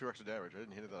extra damage. I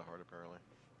didn't hit it that hard, apparently.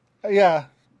 Yeah.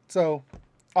 So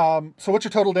what's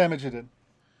your total damage you did?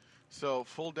 So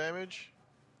full damage.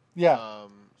 Yeah.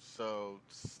 So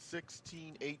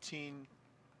 16, 18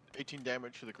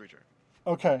 damage to the creature.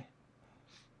 Okay.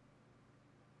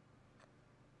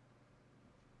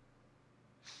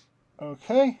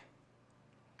 Okay.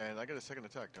 And I get a second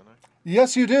attack, don't I?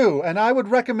 Yes, you do. And I would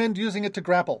recommend using it to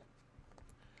grapple.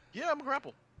 Yeah, I'm a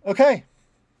grapple. Okay.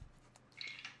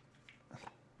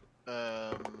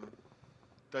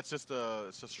 That's just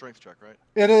it's a strength check, right?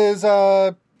 It is.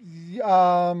 Or do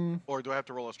I have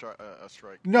to roll a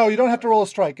strike? No, you don't have to roll a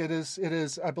strike. It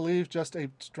is. I believe, just a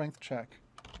strength check.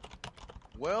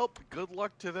 Well, good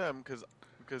luck to them, because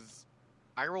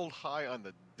I rolled high on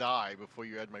the die before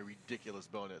you had my ridiculous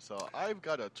bonus, so I've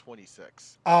got a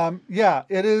 26. Yeah,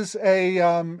 it is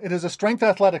a strength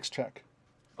athletics check.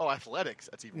 Oh, athletics.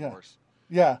 That's even worse.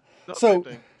 Yeah. No, So same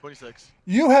thing. 26.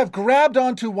 you have grabbed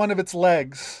onto one of its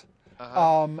legs,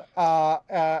 Uh-huh.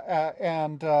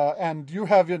 and you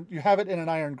have it in an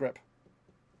iron grip.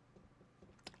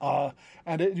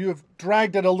 And you have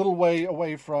dragged it a little way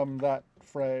away from that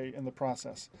fray in the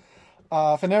process.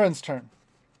 Fenerin's turn.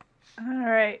 All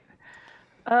right.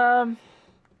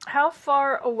 How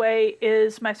far away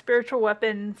is my spiritual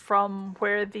weapon from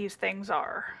where these things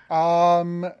are?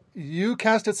 You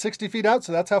cast it 60 feet out,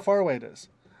 so that's how far away it is.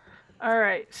 All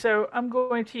right. So I'm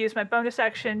going to use my bonus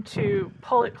action to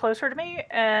pull it closer to me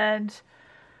and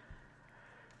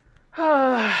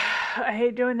I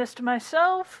hate doing this to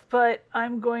myself, but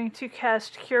I'm going to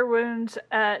cast Cure Wounds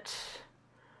at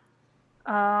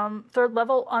 3rd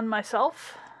level on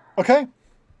myself. Okay.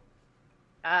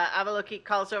 Avaloki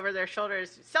calls over their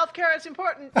shoulders. Self-care is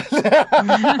important. All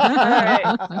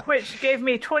right, which gave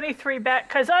me 23 back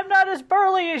because I'm not as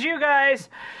burly as you guys.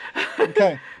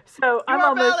 Okay. So You I'm are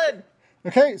almost. valid.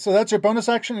 Okay, so that's your bonus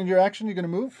action, and your action, you're going to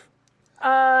move?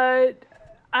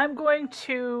 I'm going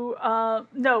to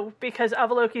no, because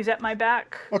Avaloki's at my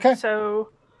back. Okay. So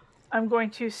I'm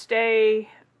going to stay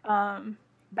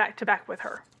back to back with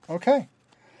her. Okay.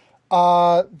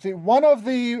 One of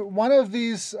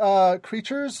these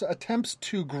creatures attempts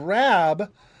to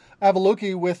grab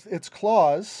Avaloki with its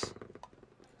claws,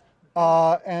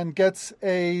 and gets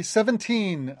a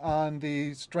 17 on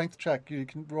the strength check. You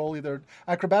can roll either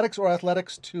acrobatics or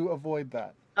athletics to avoid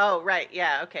that. Oh, right.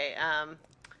 Yeah. Okay.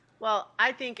 Well,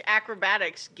 I think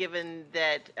acrobatics, given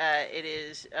that it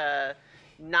is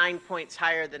 9 points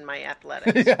higher than my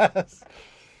athletics. Yes.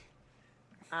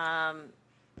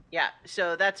 Yeah.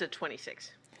 So that's a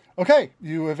 26. Okay,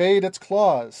 you evade its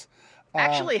claws.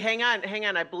 Actually, hang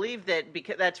on. I believe that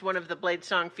because that's one of the Blade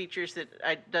Song features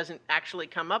that doesn't actually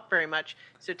come up very much.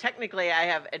 So technically, I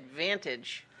have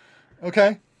advantage.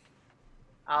 Okay.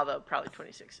 Although probably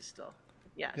 26 is still,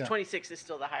 yeah. 26 is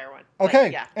still the higher one. Okay.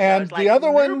 But, yeah, And so the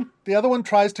other one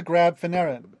tries to grab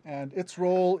Fanarin, and its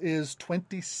roll is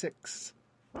 26.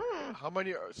 How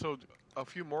many? So a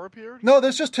few more appeared. No,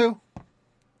 there's just 2.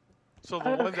 So the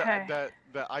one Okay. that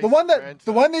I The one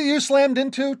ran that you slammed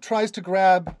into tries to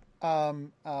grab Fanarin.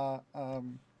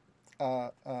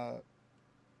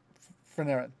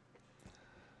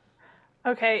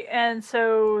 Okay, and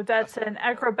so that's an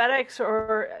acrobatics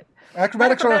or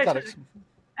Acrobatics or athletics?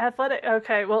 athletic.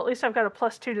 Okay, well at least I've got a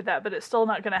 +2 to that, but it's still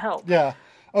not going to help. Yeah.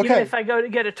 Even Okay. if I go to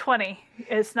get a 20,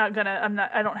 it's not gonna.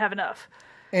 I don't have enough,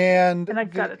 And and I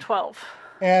got a 12.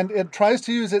 And it tries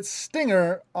to use its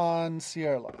stinger on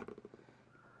Sierra,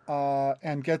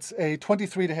 and gets a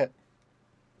 23 to hit.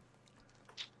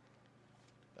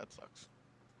 That sucks.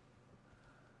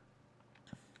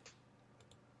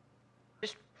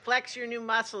 Just flex your new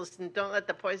muscles and don't let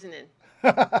the poison in.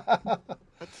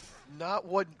 That's not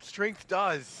what strength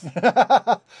does.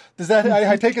 Does that?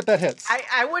 I take it that hits.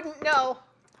 I wouldn't know.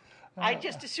 I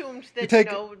just assumed that, take-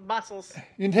 muscles.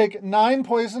 You can take 9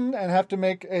 poison and have to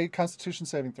make a Constitution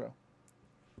saving throw.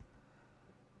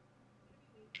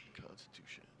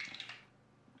 Constitution.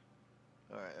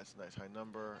 All right, that's a nice high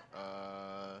number.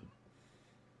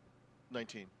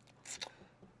 19.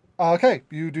 Okay,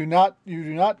 you do not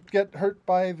get hurt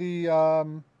by the.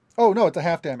 Oh no, it's a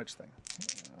half damage thing.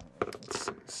 Let's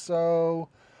see. So,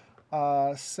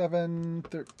 7,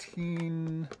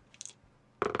 13,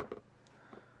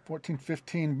 14,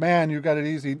 15. Man, you got it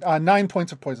easy. 9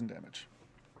 points of poison damage.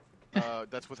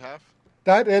 That's with half.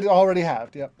 That it already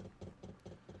halved. Yep.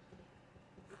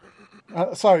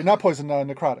 Sorry, not poison.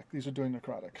 Necrotic. These are doing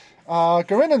necrotic.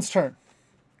 Garinan's turn.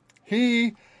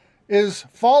 He is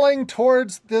falling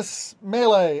towards this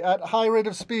melee at high rate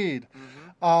of speed.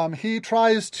 Mm-hmm. He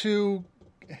tries to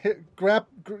wrap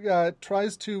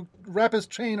his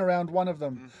chain around one of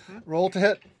them. Mm-hmm. Roll to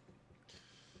hit.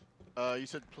 You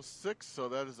said +6, so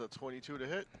that is a 22 to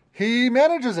hit. He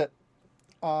manages it.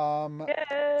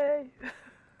 Yay!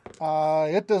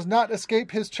 It does not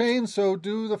escape his chain, so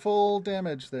do the full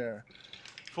damage there.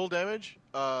 Full damage?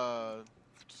 So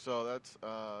that's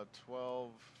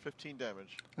 12, 15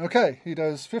 damage. Okay, he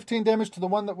does 15 damage to the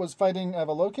one that was fighting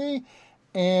Avaloki,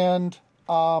 and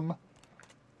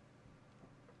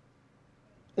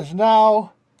is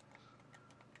now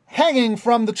hanging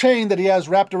from the chain that he has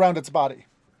wrapped around its body.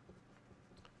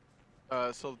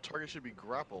 So the target should be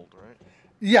grappled, right?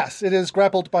 Yes, it is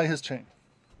grappled by his chain.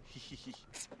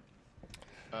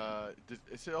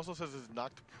 It also says it's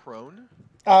knocked prone.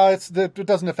 It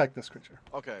doesn't affect this creature.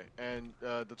 Okay, and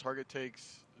the target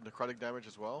takes necrotic damage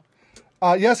as well?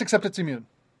 Yes, except it's immune.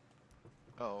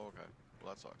 Oh, okay.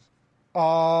 Well, that sucks.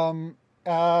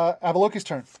 Avaloki's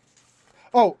turn.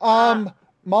 Oh,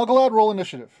 Malgalad, roll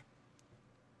initiative.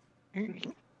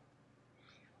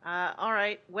 All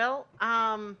right. Well,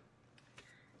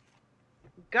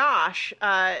 gosh,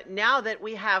 now that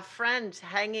we have friends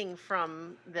hanging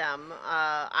from them,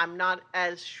 I'm not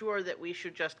as sure that we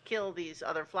should just kill these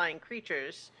other flying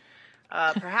creatures.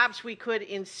 Perhaps we could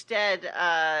instead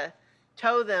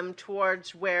tow them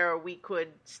towards where we could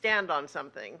stand on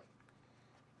something.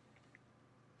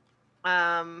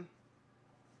 I'm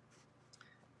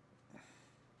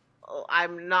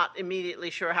not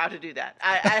immediately sure how to do that.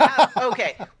 I have,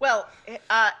 okay. Well,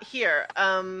 here.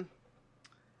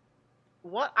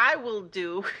 What I will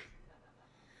do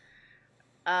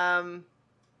Where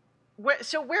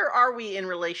are we in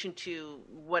relation to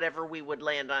whatever we would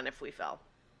land on if we fell?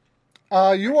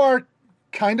 You are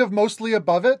kind of mostly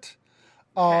above it,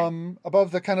 Okay.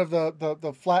 above the kind of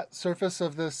the flat surface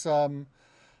of this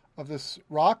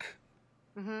rock.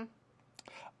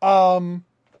 Mm-hmm. Um,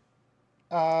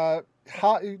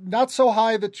 not so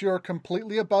high that you're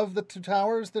completely above the two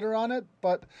towers that are on it,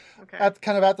 but Okay. at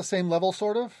the same level,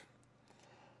 sort of.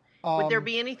 Would there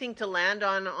be anything to land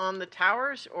on the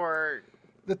towers, or?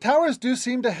 The towers do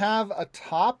seem to have a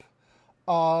top.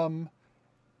 If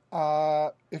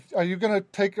are you going to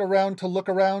take a round to look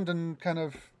around and kind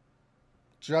of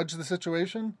judge the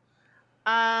situation?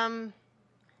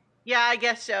 Yeah, I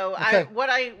guess so. Okay.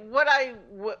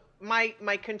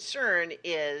 My concern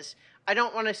is I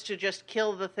don't want us to just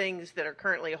kill the things that are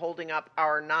currently holding up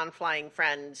our non-flying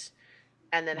friends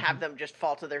and then have them just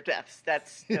fall to their deaths.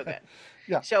 That's no good.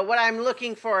 Yeah. So what I'm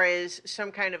looking for is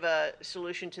some kind of a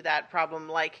solution to that problem,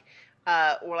 or like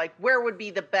where would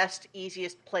be the best,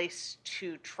 easiest place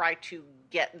to try to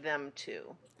get them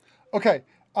to? Okay.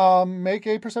 Make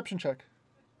a perception check.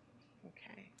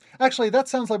 Okay. Actually, that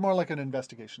sounds like more like an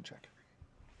investigation check.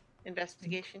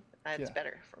 Investigation? That's Yeah.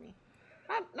 better for me.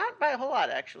 Not by a whole lot,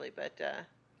 actually, but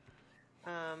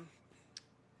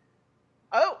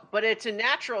but it's a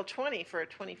natural 20 for a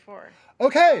 24.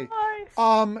 Okay. Nice.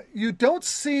 You don't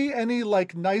see any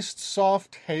like nice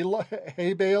soft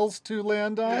hay bales to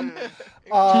land on.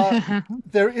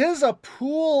 There is a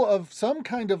pool of some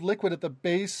kind of liquid at the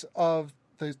base of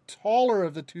the taller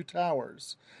of the two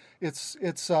towers. It's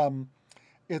kind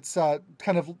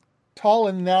of tall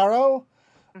and narrow.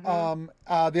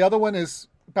 Mm-hmm. The other one is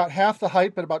about half the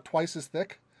height, but about twice as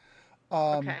thick.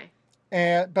 Okay.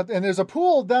 And there's a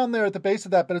pool down there at the base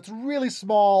of that, but it's really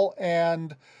small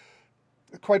and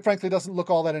quite frankly doesn't look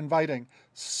all that inviting.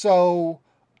 So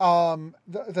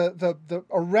the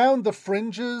around the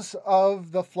fringes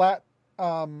of the flat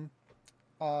there's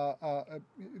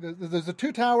the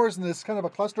two towers and there's kind of a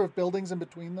cluster of buildings in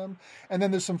between them, and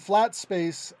then there's some flat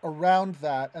space around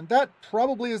that, and that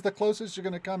probably is the closest you're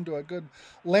going to come to a good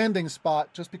landing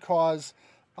spot, just because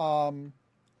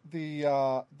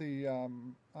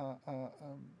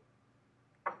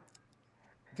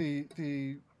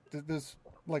there's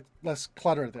like less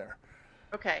clutter there.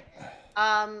 Okay.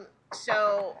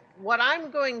 So what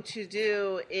I'm going to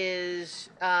do is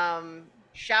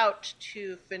shout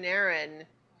to Fanarin,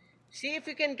 see if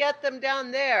you can get them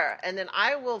down there, and then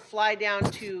I will fly down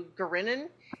to Garinin.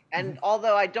 And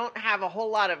although I don't have a whole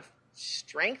lot of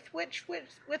strength with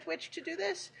which to do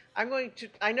this, I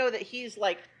know that he's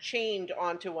like chained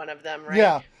onto one of them, right?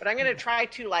 Yeah. But I'm going to try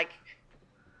to like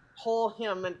pull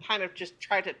him and kind of just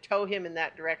try to tow him in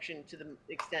that direction to the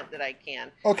extent that I can.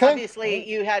 Okay. Obviously,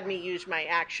 you had me use my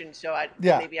action, so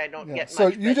maybe I don't get much. So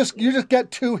you just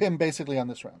get to him basically on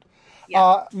this round.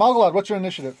 Yeah. Malgalad, what's your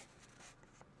initiative?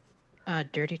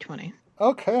 Dirty 20.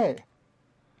 Okay.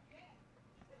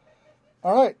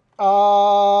 All right.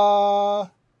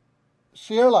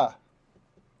 Sheila,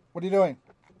 what are you doing?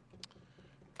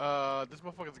 This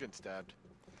motherfucker's getting stabbed.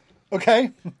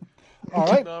 Okay. All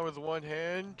right. Now with one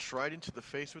hand, tried into the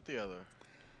face with the other.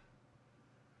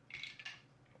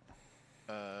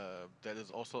 That is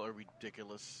also a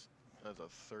ridiculous as a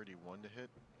 31 to hit.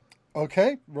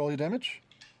 Okay. Roll your damage.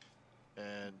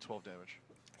 And 12 damage.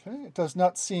 Okay. It does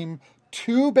not seem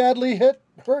too badly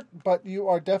hurt, but you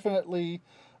are definitely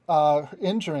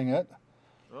injuring it.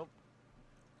 Well,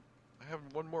 I have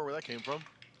one more where that came from.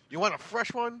 You want a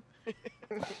fresh one?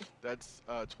 That's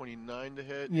 29 to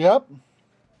hit. Yep.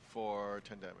 For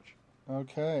 10 damage.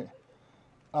 Okay.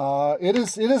 It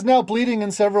is now bleeding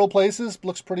in several places.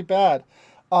 Looks pretty bad.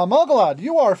 Malgalad,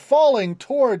 you are falling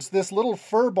towards this little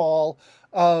fur ball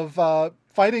of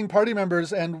fighting party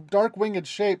members and dark winged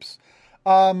shapes.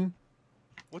 What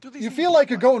do these you things feel look like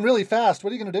you're going really fast.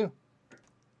 What are you going to do?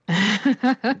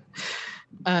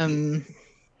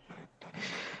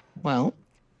 Well,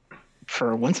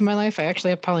 for once in my life, I actually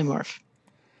have polymorph.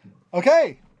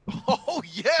 Okay. Oh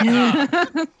yeah.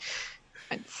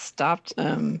 I stopped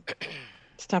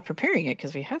preparing it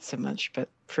because we had so much, but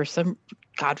for some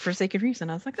godforsaken reason,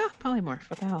 I was like, polymorph.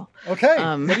 What the hell? Okay.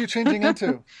 What are you changing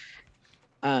into?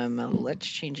 Let's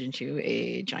change into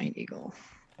a giant eagle.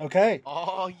 Okay.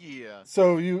 Oh yeah.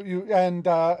 So you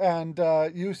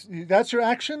that's your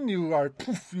action. You are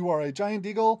a giant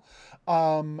eagle.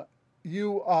 But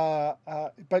you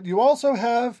also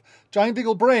have giant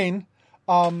eagle brain.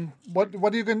 What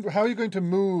are you going? How are you going to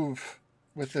move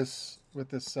with this?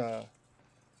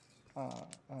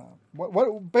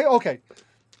 Okay.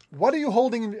 What are you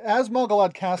holding as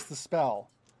Malgalad casts the spell?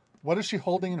 What is she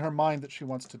holding in her mind that she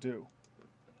wants to do?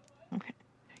 Okay.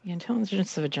 The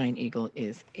intelligence of a giant eagle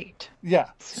is 8.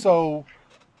 Yeah. So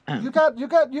Um,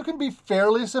 you can be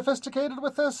fairly sophisticated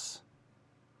with this,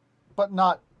 but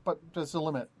there's a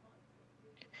limit.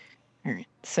 All right.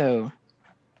 So,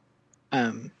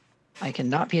 I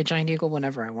cannot be a giant eagle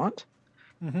whenever I want.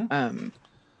 Mm-hmm.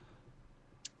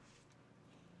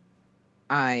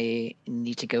 I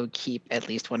need to go keep at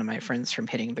least one of my friends from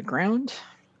hitting the ground.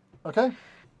 Okay.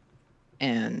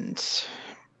 And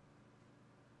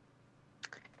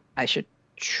I should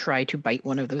try to bite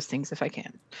one of those things if I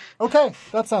can. Okay,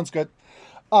 that sounds good.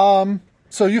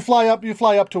 So you fly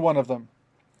up to one of them.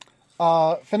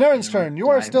 Fanarin's turn. You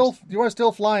are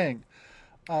still flying.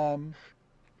 I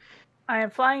am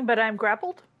flying, but I'm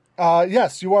grappled.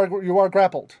 Yes, you are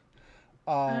grappled.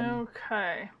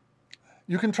 Okay.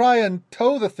 You can try and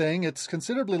tow the thing. It's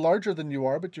considerably larger than you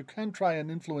are, but you can try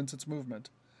and influence its movement.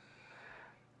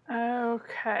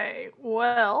 Okay.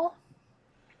 Well,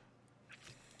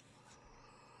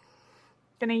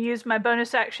 gonna use my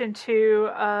bonus action to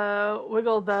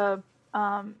wiggle the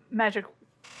magic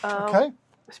Okay.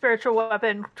 spiritual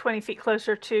weapon 20 feet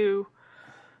closer to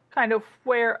kind of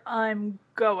where I'm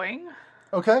going.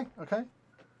 Okay.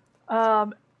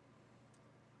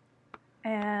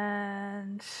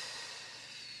 And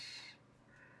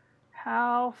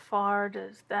how far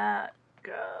does that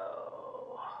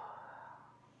go?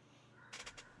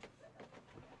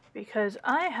 Because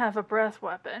I have a breath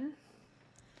weapon.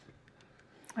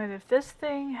 And if this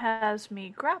thing has me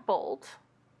grappled...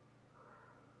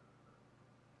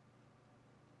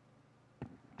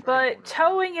 But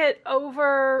towing it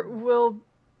over will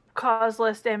cause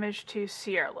less damage to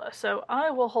Sierra, so I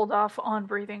will hold off on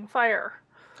breathing fire.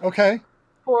 Okay.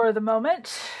 For the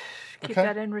moment. Keep Okay.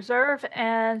 that in reserve.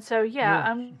 And so,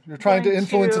 yeah, You're trying to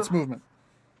influence its movement.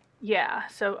 Yeah,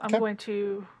 so I'm Okay. going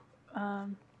to,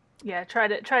 try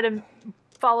to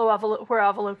follow where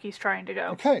Avaloki's trying to go.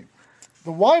 Okay.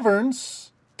 The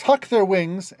wyverns tuck their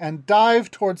wings and dive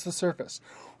towards the surface,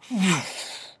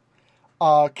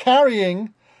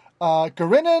 carrying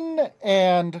Garinin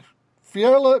and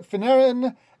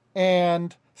Fanarin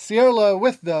and Sierra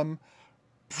with them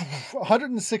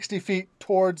 160 feet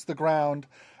towards the ground.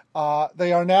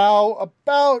 They are now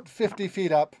about 50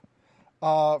 feet up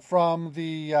from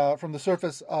the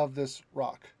surface of this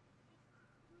rock.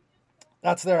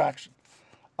 That's their action.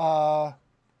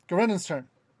 Garinin's turn.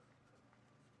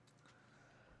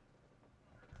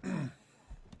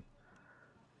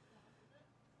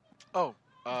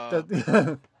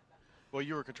 Well,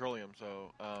 you were controlling him,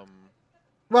 so.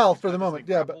 Well, for the moment,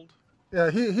 yeah, grappled?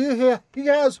 but he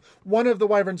has one of the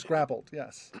wyverns grappled,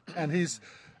 yes, and he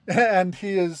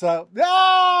is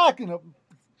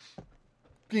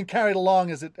being carried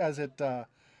along as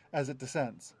it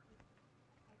descends.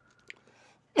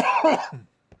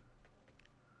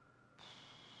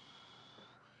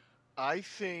 I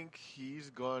think he's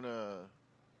gonna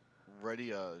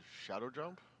ready a shadow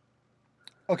jump.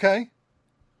 Okay.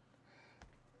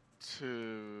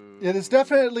 It is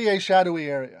definitely a shadowy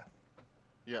area.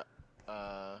 Yeah.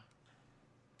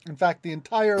 In fact, the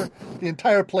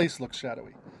entire place looks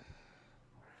shadowy.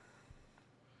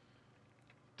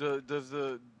 Does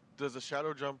the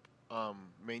shadow jump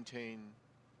maintain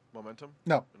momentum?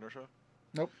 No. Inertia?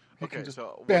 Nope. Okay,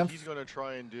 so bamf. what he's gonna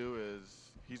try and do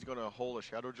is he's gonna hold a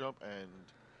shadow jump, and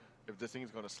if this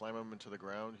thing's gonna slam him into the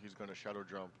ground, he's gonna shadow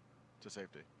jump to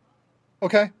safety.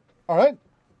 Okay. All right.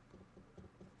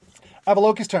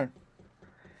 Avaloki's turn.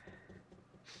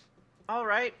 All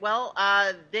right. Well,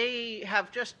 they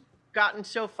have just gotten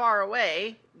so far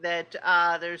away that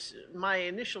there's my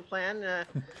initial plan.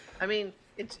 I mean,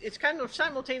 it's kind of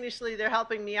simultaneously they're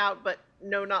helping me out, but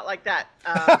no, not like that.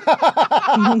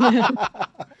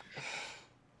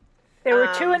 They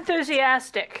were too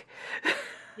enthusiastic.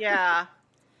 Yeah.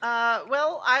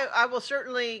 Well, I will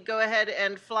certainly go ahead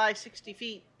and fly 60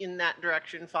 feet in that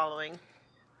direction following.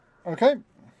 Okay.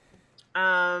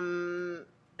 And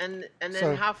then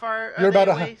So how far you're are they about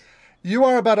away? You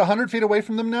are about 100 feet away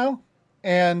from them now,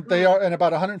 and they are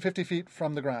about 150 feet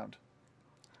from the ground.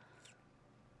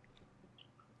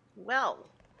 Well.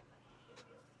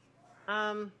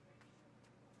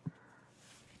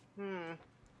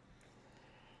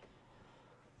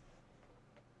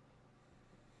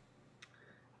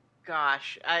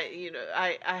 Gosh,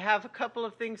 I have a couple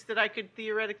of things that I could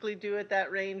theoretically do at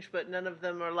that range, but none of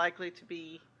them are likely to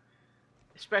be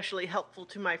especially helpful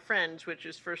to my friends, which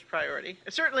is first priority. I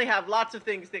certainly have lots of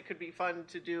things that could be fun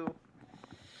to do,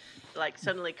 like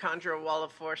suddenly conjure a wall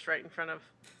of force right in front of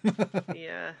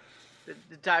the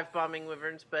dive bombing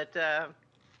wyverns, but I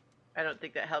don't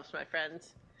think that helps my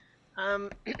friends.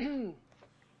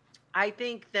 I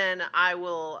think then I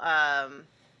will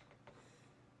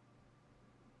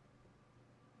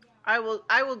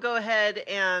I will go ahead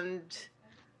and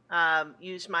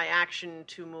use my action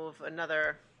to move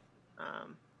another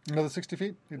Another 60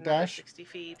 feet? You another dash? 60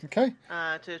 feet Okay.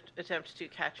 to attempt to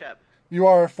catch up. You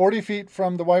are 40 feet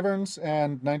from the wyverns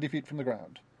and 90 feet from the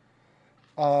ground.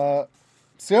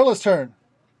 Ciola's turn.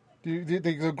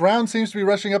 The ground seems to be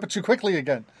rushing up at you quickly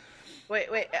again. Wait,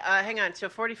 hang on. So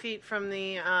 40 feet from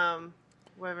the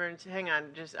wyverns. Hang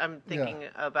on, I'm thinking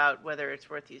about whether it's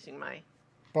worth using my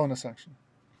Bonus action.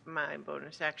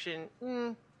 bonus action.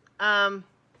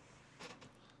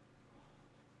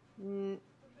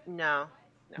 No.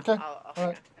 Okay. I'll All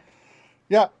right.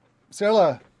 Yeah,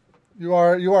 Ciola, you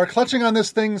are clutching on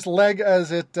this thing's leg as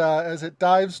it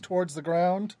dives towards the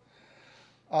ground.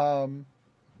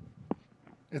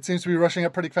 It seems to be rushing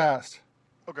up pretty fast.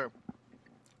 Okay.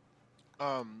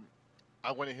 I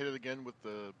want to hit it again with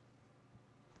the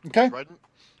trident,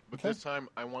 but this time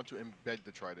I want to embed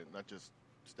the trident, not just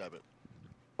stab it.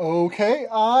 Okay,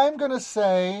 I'm gonna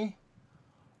say,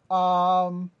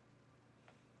 Well,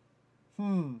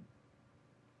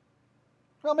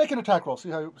 make an attack roll. See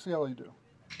how you do.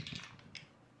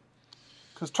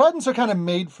 Because tridents are kind of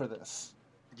made for this.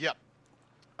 Yep.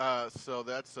 So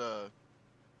that's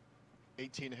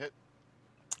 18 hit.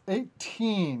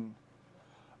 18.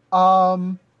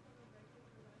 I'm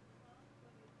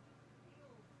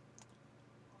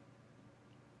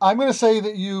going to say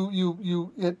that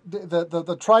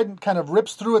the trident kind of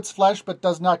rips through its flesh, but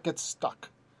does not get stuck.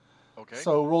 Okay.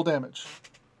 So roll damage.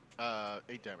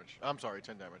 8 damage. I'm sorry,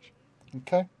 10 damage.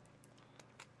 Okay.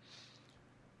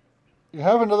 You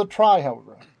have another try,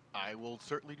 however. I will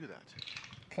certainly do that.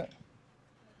 Okay.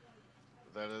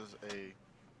 That is a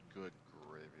good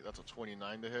gravy. That's a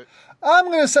 29 to hit. I'm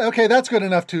going to say, okay, that's good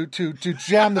enough to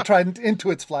jam the trident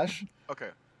into its flesh.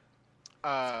 Okay.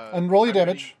 And roll your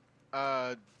damage.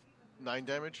 9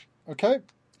 damage. Okay.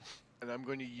 And I'm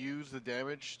going to use the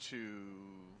damage to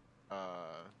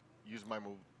use my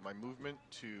movement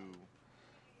to,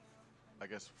 I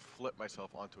guess, flip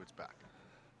myself onto its back.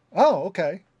 Oh,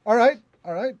 okay. All right.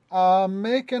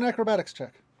 Make an acrobatics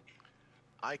check.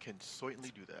 I can certainly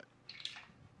do that.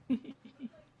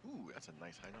 Ooh, that's a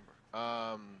nice high number.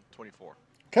 24.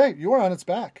 Okay, you are on its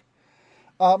back.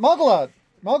 Mogolad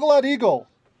Eagle,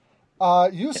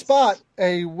 you spot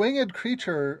a winged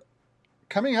creature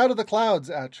coming out of the clouds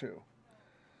at you.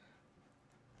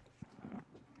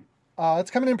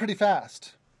 It's coming in pretty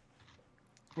fast.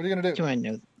 What are you going to do? Do I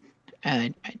know?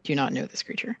 I do not know this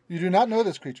creature. You do not know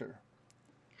this creature.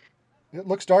 It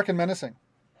looks dark and menacing.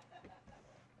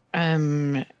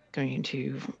 I'm going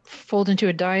to fold into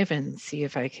a dive and see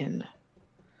if I can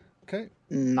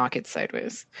knock it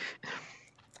sideways.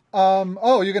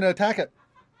 Oh, you're going to attack it?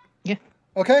 Yeah.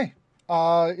 Okay.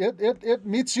 It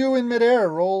meets you in midair.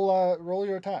 Roll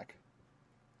your attack.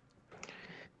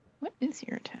 What is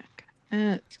your attack?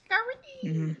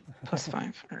 Scurry.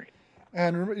 +5. All right.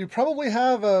 And you probably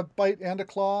have a bite and a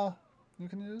claw you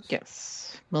can use?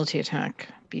 Yes. Multi-attack,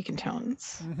 beacon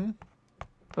talons. Mm-hmm.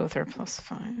 Both are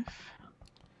 +5.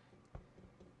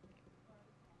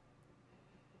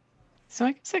 So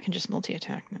I guess I can just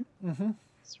multi-attack. Mm-hmm.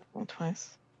 Just roll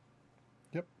twice.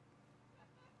 Yep.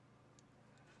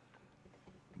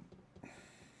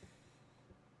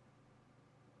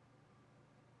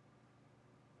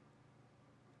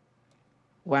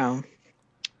 Wow.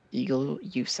 Eagle,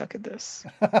 you suck at this.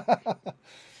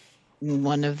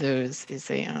 One of those is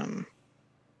a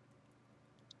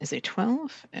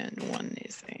 12 and one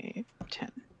is a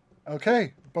 10.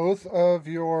 Okay. Both of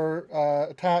your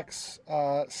attacks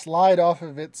slide off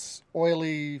of its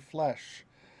oily flesh.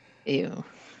 Ew.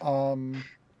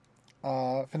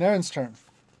 Fanarin's turn.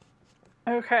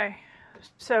 Okay.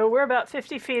 So we're about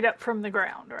 50 feet up from the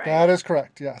ground, right? That is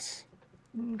correct, yes.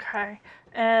 Okay.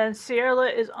 And Sierra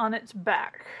is on its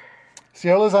back.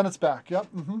 Sierra's on its back, yep.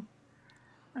 Mm-hmm.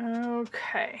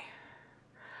 Okay.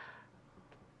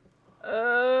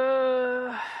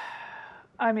 I'm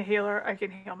a healer. I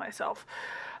can heal myself.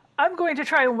 I'm going to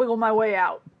try and wiggle my way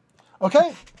out.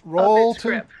 Okay. Roll its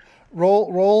grip.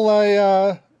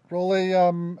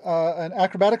 an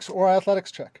acrobatics or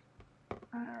athletics check.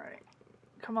 All right.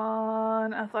 Come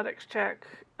on, athletics check.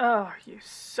 Oh, you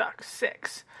suck.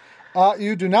 6.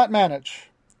 You do not manage.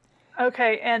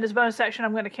 Okay, and as a bonus action,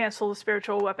 I'm going to cancel the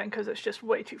spiritual weapon because it's just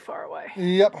way too far away.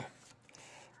 Yep.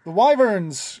 The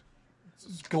wyverns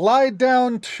glide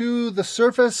down to the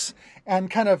surface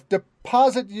and kind of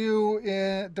deposits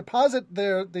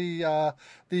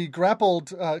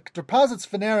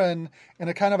Fanarin in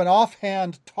a kind of an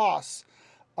offhand toss.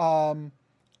 And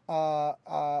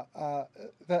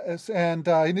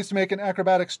he needs to make an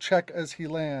acrobatics check as he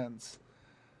lands.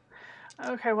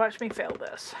 Okay, watch me fail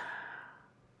this.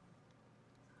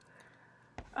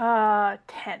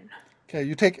 10. Okay,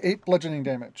 you take 8 bludgeoning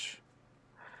damage.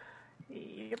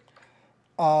 Yep.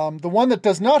 The one that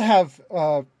does not have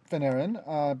Venerin,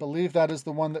 I believe that is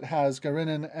the one that has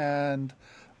Garinin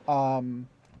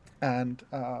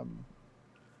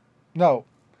no,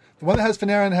 the one that has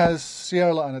Venerin has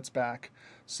Sierra on its back.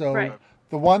 So Right.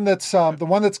 the one that's got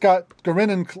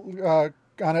Garinin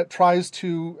on it tries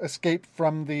to escape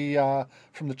from the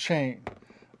chain,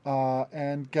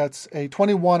 and gets a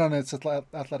 21 on its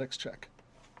athletics check.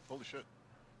 Holy shit.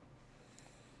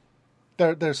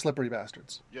 They're slippery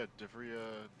bastards. Yeah, Differy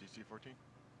DC 14.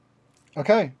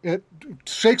 Okay, it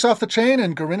shakes off the chain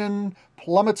and Garinin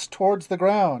plummets towards the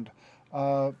ground.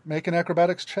 Make an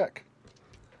acrobatics check.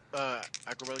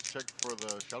 Acrobatics check for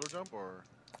the shadow jump, or?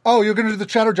 Oh, you're going to do the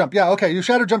shadow jump. Yeah, okay. You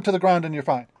shadow jump to the ground and you're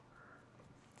fine.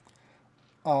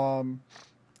 And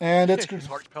it's His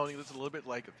heart's pounding just a little bit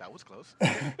like, that was close.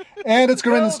 and it's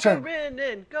Garin's turn.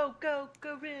 Garinin! Go,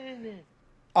 Garinin!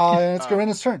 And it's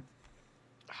Garin's turn.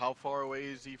 How far away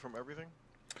is he from everything?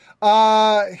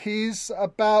 He's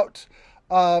about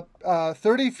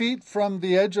 30 feet from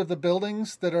the edge of the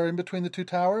buildings that are in between the two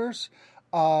towers.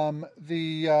 The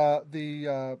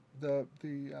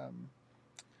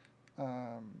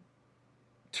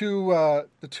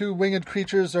two winged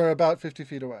creatures are about 50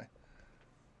 feet away.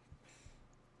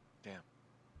 Damn.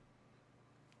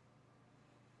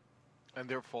 And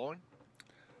they're falling?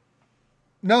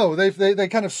 No, they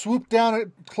kind of swooped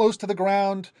down close to the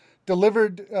ground,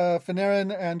 delivered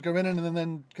Venerin and Garinin, and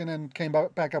then came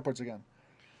back upwards again.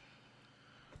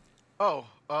 Oh,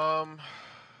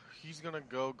 he's gonna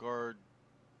go guard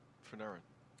Venerin.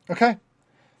 Okay.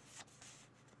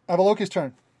 Avaloki's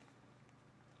turn.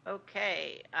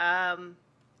 Okay.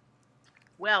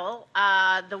 Well,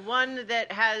 the one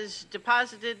that has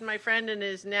deposited my friend and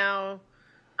is now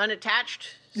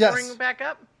unattached, Yes. soaring back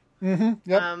up. Mm-hmm.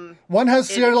 Yep. One has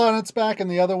Sierra on its back, and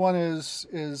the other one is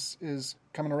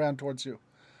coming around towards you.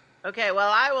 Okay.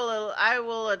 Well, I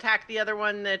will attack the other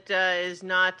one that is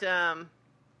not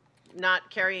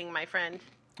carrying my friend.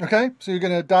 Okay, so you're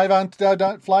going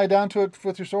to fly down to it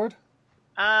with your sword?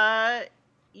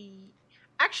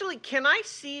 Actually, can I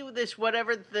see this?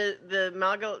 Whatever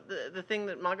the thing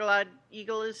that Magalad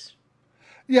Eagle is.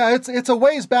 Yeah, it's a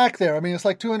ways back there. I mean, it's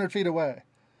like 200 feet away.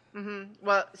 Mm-hmm.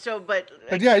 Well, but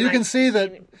yeah, you can see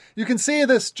that. You can see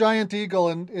this giant eagle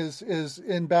and is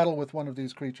in battle with one of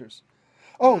these creatures.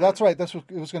 Oh, that's right. It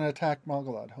was going to attack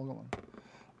Magalad. Hold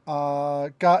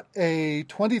on. Got a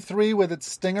 23 with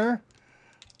its stinger.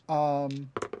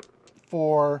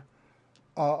 For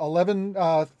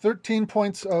 13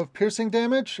 points of piercing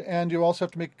damage, and you also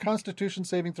have to make a Constitution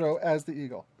saving throw as the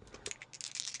eagle.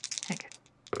 Okay.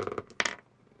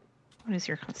 What is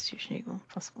your Constitution eagle?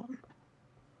 +1.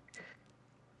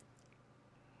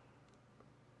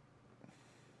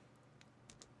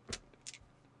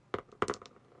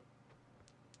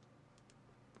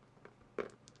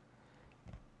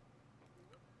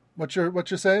 What's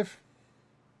your save?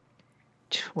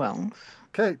 12.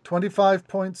 Okay, 25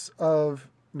 points of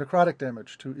necrotic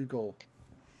damage to eagle.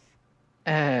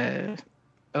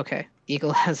 Okay.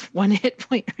 Eagle has 1 hit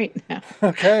point right now.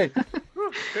 Okay.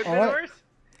 Could All be right. worse.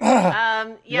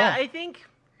 Yeah. I think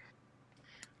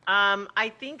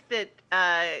that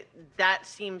that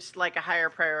seems like a higher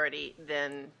priority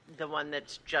than the one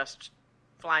that's just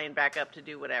flying back up to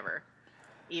do whatever.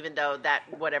 Even though that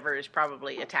whatever is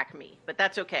probably attack me, but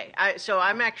that's okay. So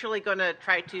I'm actually going to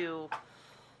try to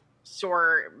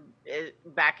soar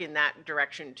back in that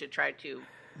direction to try to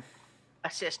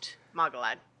assist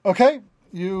Magalad. Okay,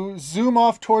 you zoom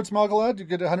off towards Magalad. You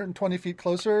get 120 feet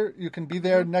closer. You can be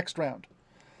there next round.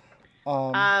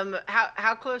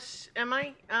 How close am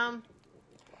I?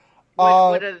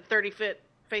 Would a 30-foot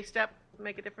face step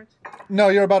make a difference? No,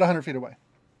 you're about 100 feet away.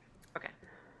 Okay.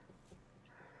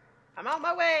 I'm on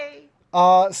my way.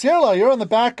 Sierra, you're on the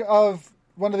back of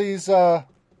one of these Yep.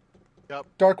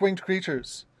 dark-winged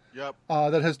creatures. Yep.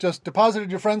 That has just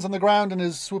deposited your friends on the ground and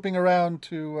is swooping around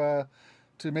to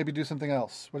maybe do something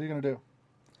else. What are you going to do?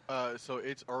 So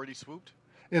it's already swooped?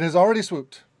 It has already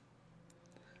swooped.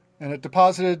 And it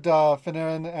deposited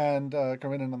Venerin and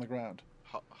Garinin on the ground.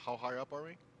 How high up are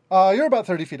we? You're about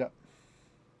 30 feet up.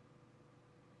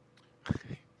 This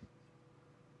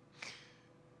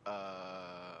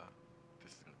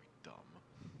is going to be dumb.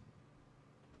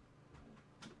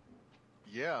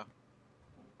 Yeah.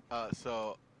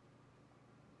 So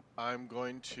I'm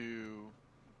going to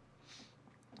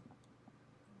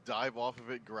dive off of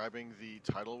it, grabbing the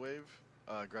tidal wave,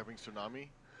 grabbing tsunami.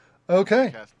 Okay.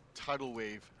 Cast tidal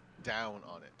wave down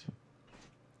on it.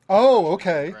 Oh,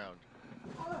 okay. Ground.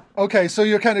 Okay, so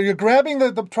you're grabbing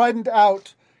the trident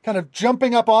out, kind of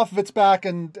jumping up off of its back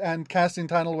and casting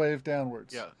Tidal Wave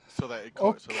downwards. Yeah, so that it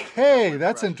Okay,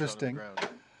 that's interesting.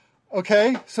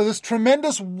 Okay, so this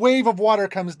tremendous wave of water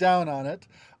comes down on it.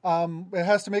 It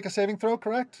has to make a saving throw,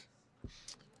 correct?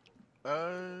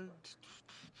 On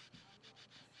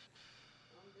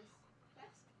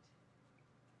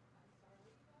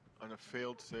a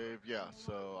failed save, yeah.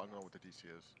 So I don't know what the DC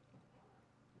is.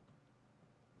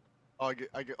 Oh, I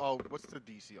get. Oh, what's the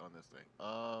DC on this thing?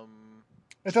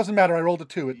 It doesn't matter. I rolled a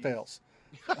 2. It fails.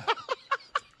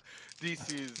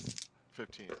 DC is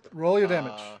 15. Roll your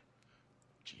damage.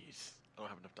 Jeez, I don't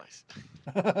have enough dice.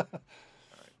 All right.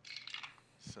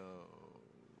 So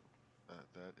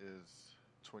that is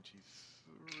 23,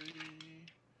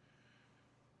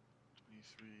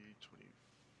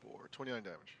 24, 29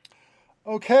 damage.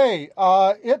 Okay,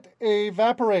 it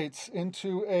evaporates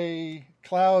into a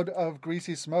cloud of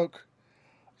greasy smoke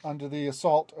under the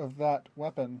assault of that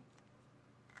weapon.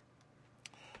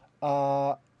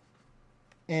 And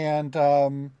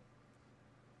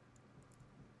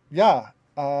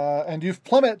you've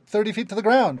plummet 30 feet to the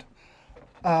ground.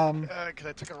 Can I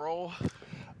take a roll?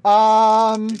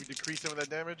 Maybe decrease some of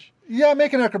that damage? Yeah,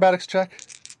 make an acrobatics check.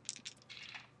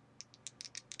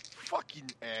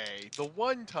 Fucking A. The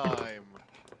one time.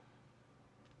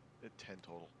 10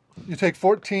 total. You take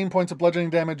 14 points of bludgeoning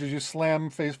damage as you slam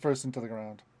face first into the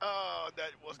ground. Oh,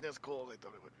 that wasn't as cool as I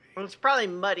thought it would be. Well, it's probably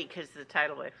muddy because of the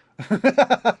tidal wave.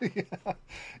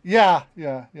 Yeah.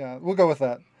 We'll go with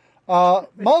that.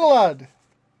 Malgalad,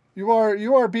 you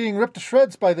are being ripped to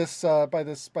shreds by this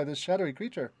shadowy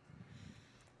creature.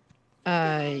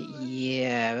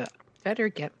 Yeah. Better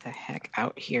get the heck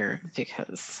out here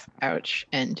because, ouch,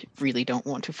 and really don't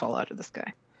want to fall out of the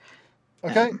sky.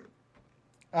 Okay.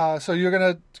 So you're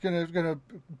gonna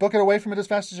book it away from it as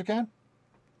fast as you can.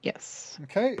 Yes.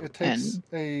 Okay. It takes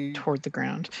toward the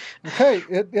ground. Okay.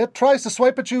 It tries to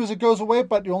swipe at you as it goes away,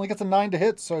 but you only get a 9 to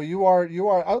hit, so you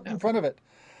are out in front of it.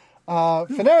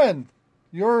 Fanarin,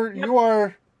 you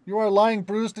are lying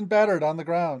bruised and battered on the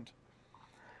ground.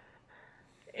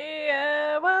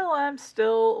 Yeah, well, I'm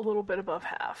still a little bit above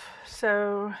half.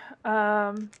 So,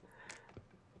 how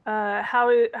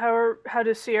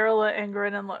does Sierra and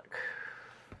Grinnin look?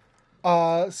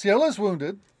 Sierra's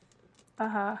wounded.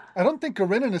 Uh-huh. I don't think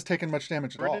Grinnin has taken much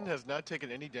damage at all. Grinnin has not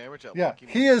taken any damage at Yeah,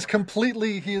 he is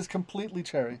completely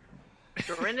cherry.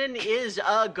 Grinnin is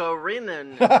a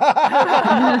Grinnin.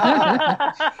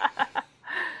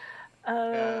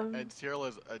 And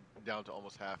Sierra's down to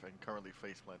almost half and currently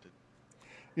face planted.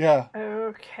 Yeah.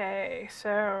 Okay,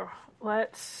 so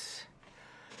let's.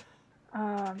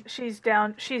 She's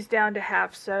down to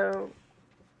half. So.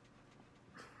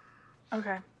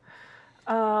 Okay.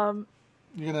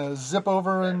 You're gonna zip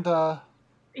over and.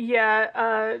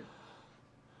 Yeah.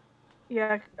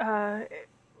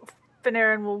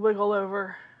 Fanarin will wiggle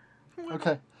over.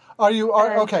 Okay.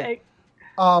 Okay?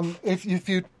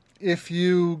 If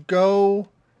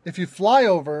you fly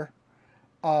over,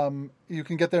 you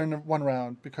can get there in one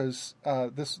round because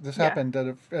this happened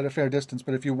at a fair distance.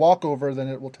 But if you walk over, then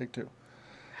it will take 2.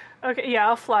 Okay. Yeah,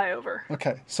 I'll fly over.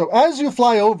 Okay. So as you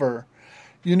fly over,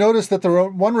 you notice that the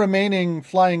one remaining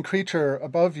flying creature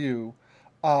above you,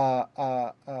 kind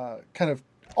of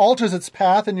alters its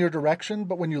path in your direction.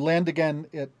 But when you land again,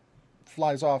 it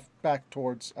flies off back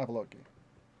towards Avaloki.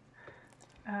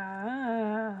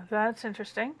 That's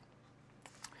interesting.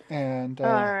 And all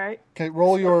right. Okay,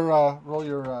 roll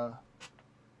your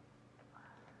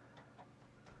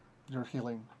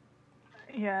healing.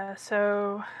 Yeah.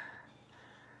 So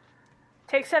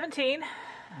take 17.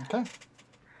 Okay.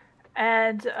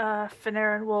 And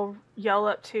Fanarin will yell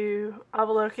up to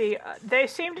Avaloki. They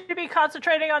seem to be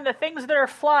concentrating on the things that are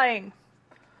flying.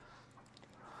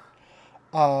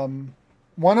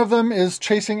 One of them is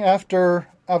chasing after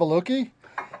Avaloki.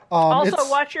 Also,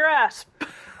 watch your ass.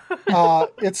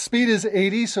 Its speed is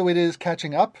 80, so it is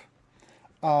catching up.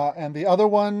 And the other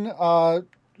one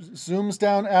zooms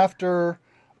down after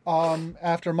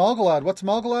Malgalad. What's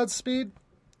Malgalad's speed?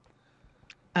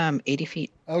 80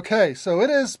 feet. Okay, so it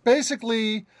is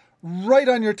basically right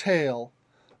on your tail.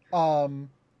 And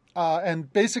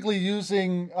basically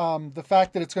using the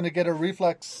fact that it's going to get a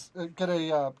reflex, get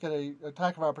a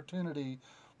attack of opportunity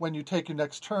when you take your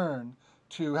next turn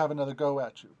to have another go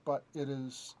at you. But it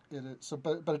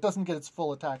it doesn't get its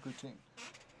full attack routine.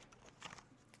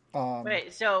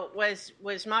 Wait, so was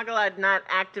Magalad not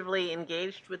actively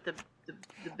engaged with the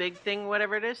big thing,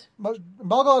 whatever it is?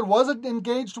 Malgalad wasn't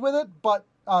engaged with it, but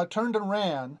turned and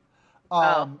ran.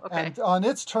 Okay. And on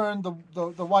its turn, the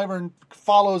wyvern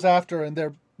follows after, and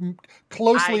they're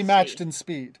closely matched in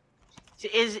speed. So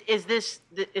is this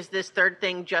third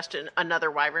thing just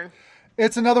another wyvern?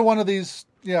 It's another one of these,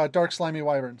 dark slimy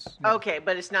wyverns. Yeah. Okay,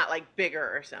 but it's not like bigger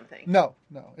or something. No,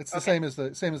 it's the Okay.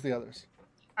 same as the others.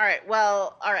 All right.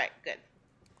 Well, all right. Good.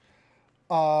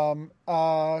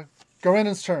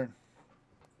 Garinan's turn.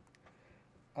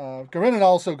 Garinan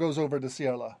also goes over to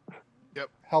Sierra. Yep.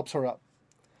 Helps her up.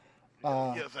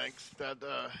 Yeah, thanks. That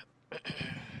that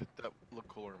looked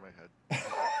cooler in my head.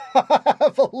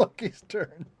 Avaloki's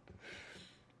turn.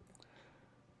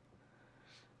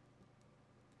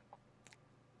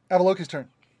 Avaloki's turn.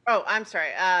 Oh, I'm sorry.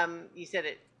 You said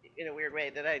it in a weird way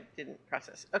that I didn't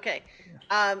process. Okay.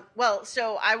 Well,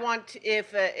 so I want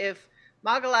if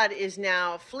Magalad is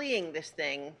now fleeing this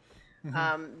thing,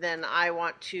 then I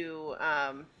want to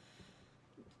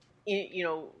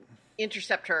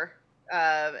intercept her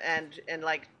and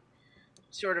like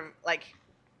sort of like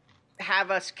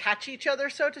have us catch each other,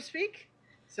 so to speak,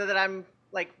 so that I'm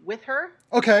like with her.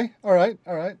 Okay. All right.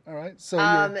 So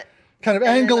you're kind of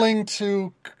angling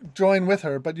to join with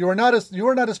her, but you are not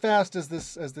as fast as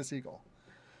this eagle.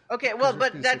 Okay, well,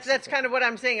 but that's kind of what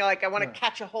I'm saying. Like, I want to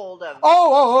catch a hold of.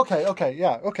 Okay,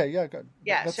 yeah, good.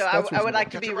 Yeah, That's so I would reasonable.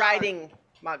 like to be riding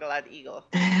Magalad Eagle.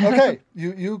 Okay,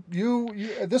 you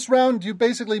this round you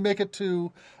basically make it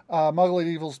to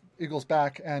Magalad Eagle's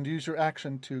back and use your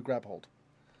action to grab hold.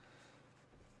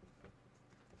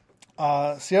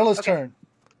 Sierra's turn.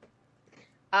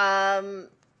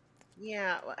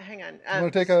 Yeah, well, hang on. You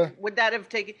want to take a? Would that have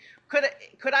taken?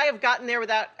 Could I have gotten there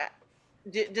without?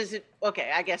 Does it?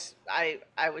 Okay, I guess I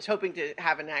was hoping to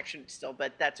have an action still,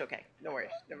 but that's okay. No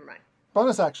worries. Never mind.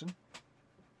 Bonus action.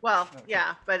 Well,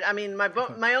 yeah, but I mean, my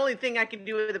only thing I can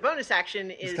do with a bonus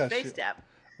action is face step.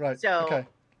 Right. So okay.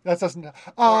 That doesn't.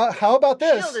 How about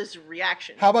this? Shield is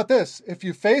reaction. How about this? If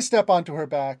you face step onto her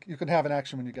back, you can have an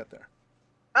action when you get there.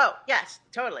 Oh yes,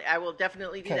 totally. I will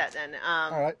definitely do that then.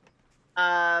 All right.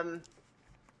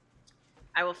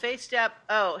 I will face step.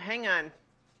 Oh, hang on.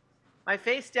 My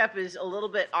face step is a little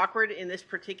bit awkward in this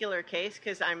particular case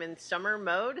because I'm in summer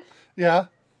mode. Yeah.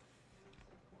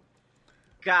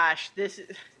 Gosh,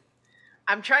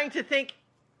 I'm trying to think.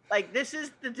 Like, this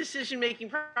is the decision-making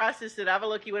process that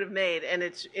Avaloki would have made, and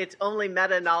it's only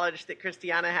meta knowledge that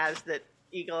Christiana has that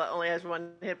Eagle only has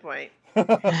 1 hit point.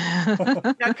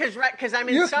 Because I'm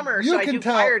in summer, so I do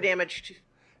fire damage.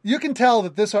 You can tell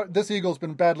that this eagle's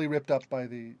been badly ripped up by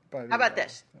the. How about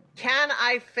this? Can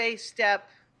I face step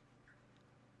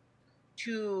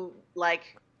to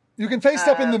like? You can face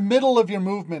step in the middle of your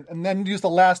movement and then use the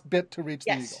last bit to reach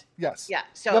the eagle. Yes. Yeah.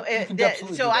 So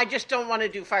so I just don't want to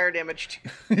do fire damage.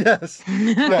 Yes.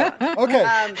 Yeah.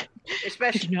 Okay.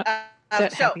 Especially.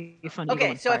 So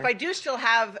if I do still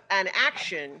have an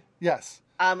action. Yes.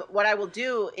 What I will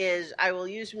do is I will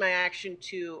use my action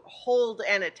to hold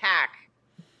an attack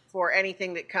for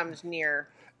anything that comes near.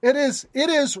 It is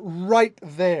right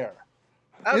there.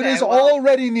 Okay, it is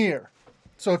already near.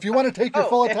 So if you want to take your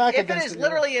full attack if against it is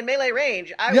literally in melee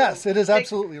range, yes, it is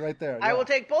absolutely right there. I will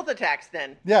take both attacks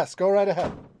then. Yes, go right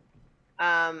ahead.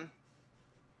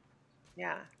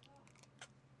 Yeah.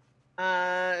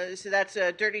 So that's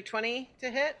a dirty 20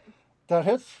 to hit. That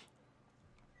hits.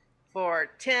 For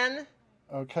 10.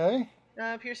 Okay.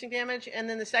 Piercing damage, and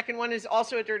then the second one is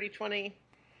also a dirty 20.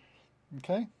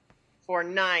 Okay. For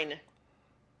 9.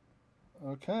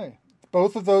 Okay.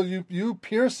 Both of those you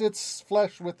pierce its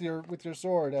flesh with your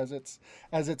sword as it's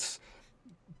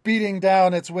beating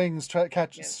down its wings,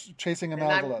 chasing a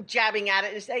Magalad. I'm jabbing at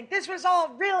it and saying, "This was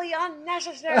all really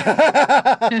unnecessary."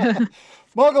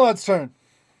 Magalad's turn.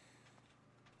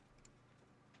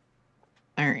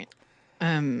 All right.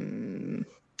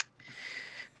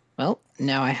 Well,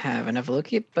 now I have an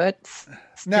Avaloki, but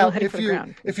still heading for the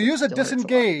ground. If you use a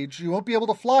disengage, you won't be able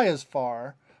to fly as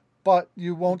far, but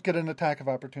you won't get an attack of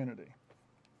opportunity.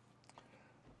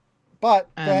 But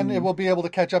then it will be able to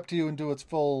catch up to you and do its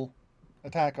full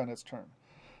attack on its turn.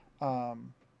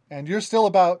 And you're still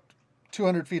about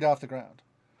 200 feet off the ground.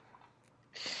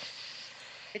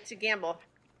 It's a gamble.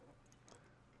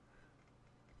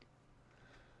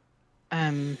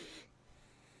 I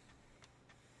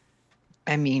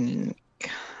mean,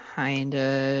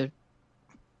 kinda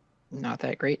not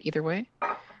that great either way.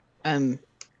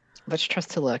 Let's trust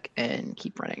to luck and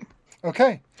keep running.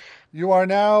 Okay. You are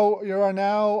now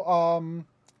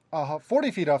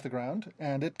 40 feet off the ground,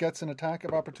 and it gets an attack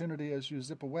of opportunity as you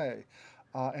zip away.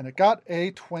 And it got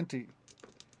a 20.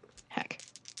 Heck.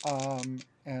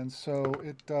 And so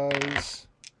it does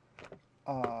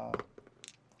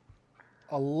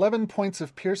 11 points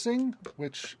of piercing,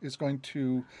 which is going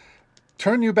to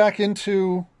turn you back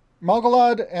into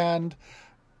Magalad and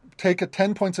take a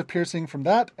 10 points of piercing from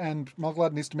that, and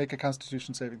Malgalad needs to make a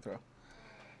Constitution saving throw.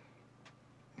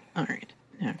 All right.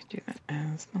 I have to do that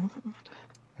as Malgalad.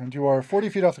 And you are 40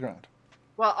 feet off the ground.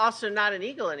 Well, also not an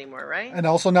eagle anymore, right? And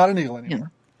also not an eagle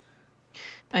anymore.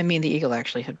 I mean, the eagle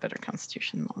actually had better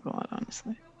constitution than Malgalad,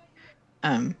 honestly.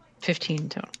 15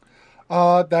 total.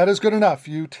 That is good enough.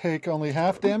 You take only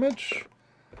half damage.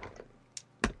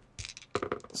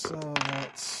 So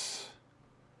that's...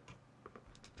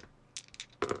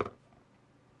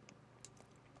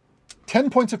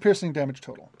 $10 points of piercing damage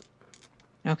total.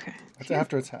 Okay. That's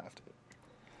after it's halved.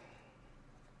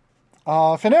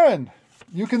 Fanarin,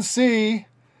 you can see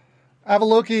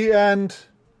Avaloki and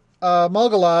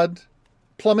Malgalad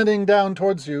plummeting down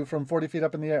towards you from 40 feet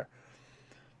up in the air.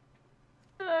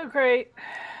 Oh, great.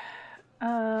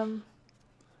 Fly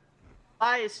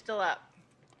is still up.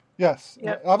 Yes,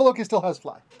 Yep. Avaloki still has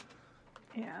fly.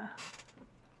 Yeah.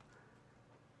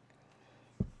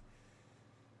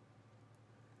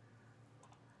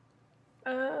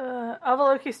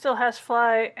 Avaloki still has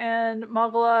fly, and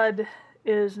Malgalad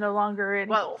is no longer in.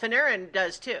 Well, Fanarin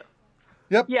does too.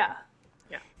 Yep. Yeah.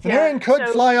 Fanarin could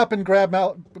so- fly up and grab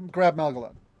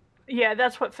Malgalad. Yeah,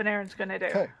 that's what Fanarin's going to do.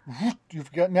 Okay,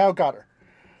 you've now got her.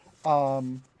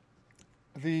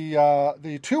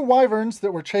 The two wyverns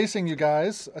that were chasing you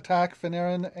guys attack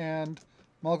Fanarin and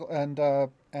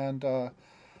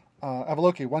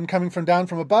Avaloki. One coming from down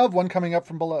from above, one coming up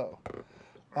from below.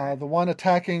 The one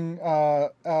attacking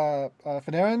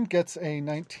Fanarin gets a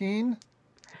 19.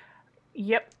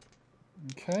 Yep.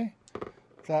 Okay,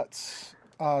 that's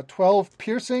 12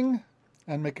 piercing,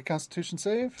 and make a Constitution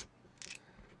save.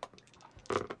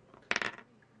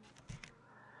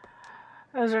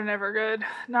 Those are never good.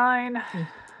 9.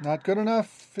 Not good enough.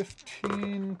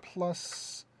 15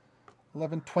 plus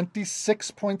 11,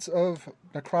 26 points of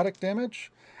necrotic damage.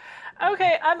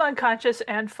 Okay, I'm unconscious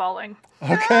and falling.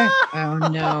 Okay. Oh,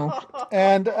 no.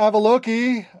 And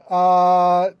Avaloki,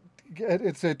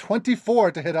 it's a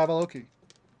 24 to hit Avaloki.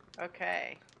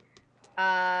 Okay.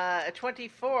 A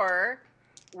 24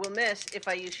 will miss if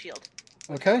I use shield.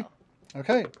 Okay.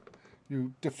 Okay.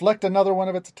 You deflect another one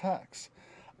of its attacks.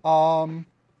 And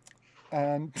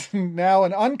now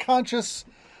an unconscious,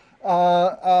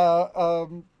 but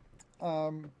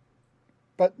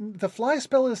the fly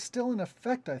spell is still in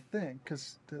effect, I think,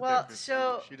 because Well,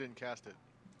 so she didn't cast it.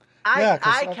 I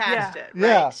 'cause cast it, right?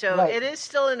 Yeah, So right. it is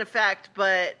still in effect,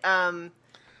 but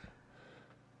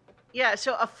yeah.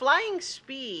 So a flying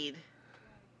speed.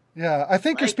 yeah, I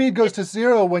think your Like, speed goes to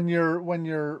 0 when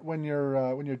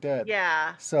you're dead.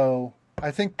 Yeah. So I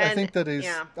think And- that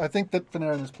yeah. I think that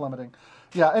Fanarin is plummeting.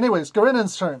 Yeah. Anyways,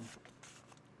 Garinan's turn.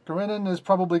 Garinan is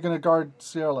probably going to guard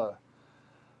Sierra.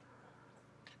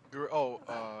 Well,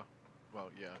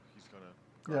 yeah, he's gonna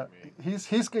Yeah, guard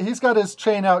me. he's got his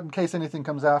chain out in case anything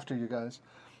comes after you guys.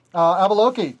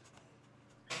 Avaloki,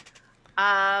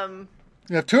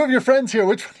 you have two of your friends here.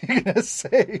 Which one are you going to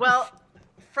save? Well,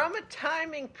 from a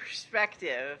timing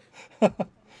perspective,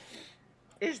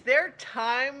 is there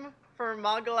time for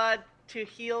Malgalad to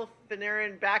heal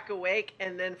Fanarin back awake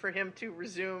and then for him to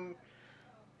resume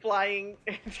flying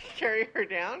and carry her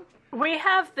down? We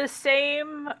have the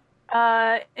same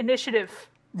initiative.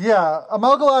 Yeah,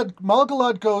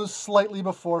 Malgalad goes slightly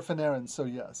before Fanarin, so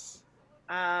yes.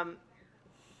 I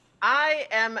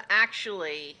am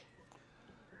actually...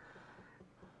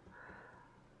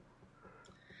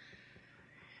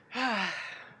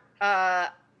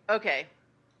 okay.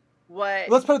 What?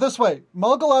 Let's put it this way: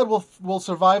 Malgalad will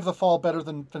survive the fall better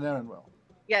than Fanarin will.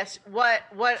 Yes, what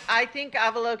I think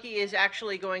Avaloki is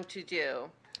actually going to do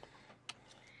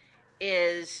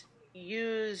is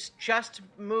use just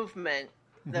movement,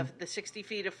 the 60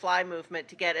 feet of fly movement,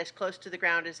 to get as close to the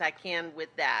ground as I can with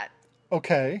that.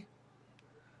 Okay.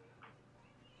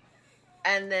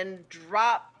 And then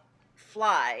drop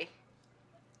fly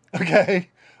Okay.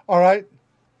 All right.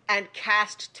 and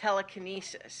cast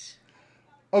telekinesis.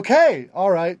 Okay.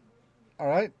 All right. All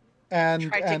right. And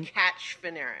Try to catch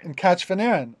Fanarin. and catch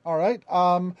Fanarin. All right.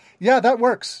 Yeah, that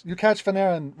works. You catch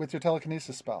Fanarin with your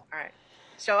telekinesis spell. All right.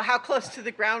 So how close to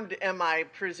the ground am I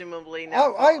presumably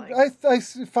now? Oh, falling? I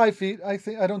see 5 feet. I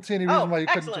don't see any reason why you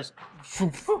couldn't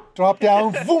excellent. just drop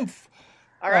down, woof,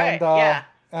 All right. and yeah.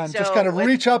 and So just kind of with-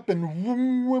 reach up and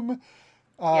whoom,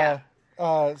 Yeah.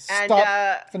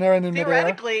 stop Fanarin in midair.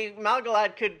 theoretically,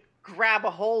 Malgalad could grab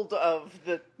a hold of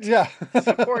the Yeah.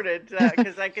 supported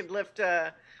because I could lift.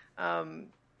 I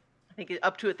think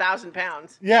up to 1,000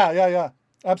 pounds. Yeah.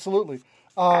 Absolutely.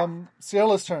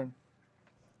 Sierra's turn.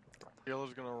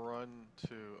 Yellow's gonna run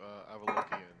to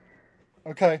Avaloki and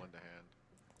Okay. lend a hand.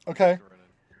 Okay. to Renan.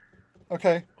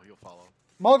 Okay. Well, he'll follow.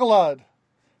 Malgalad.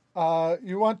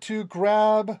 You want to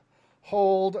grab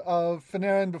hold of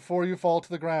Fanarin before you fall to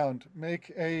the ground.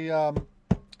 Make an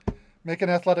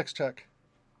athletics check.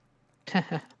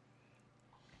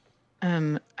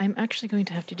 I'm actually going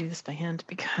to have to do this by hand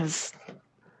because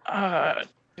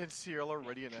Is Sierra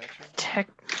already in action?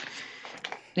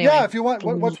 Yeah, if you want,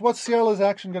 what's Sierra's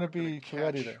action going to be to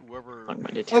ready there? Whoever.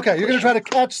 Okay, you're going to try to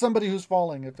catch somebody who's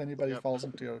falling if anybody falls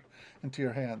into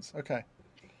your hands. Okay.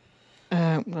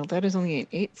 Well, that is only an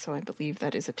 8, so I believe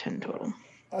that is a 10 total.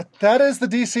 That is the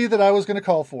DC that I was going to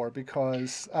call for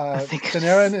because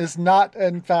Fanarin is not,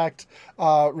 in fact,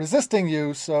 resisting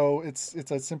you, so it's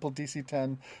a simple DC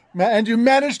 10. And you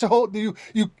manage to hold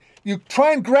you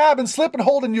try and grab and slip and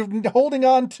hold, and you're holding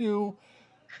on to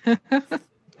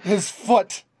his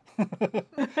foot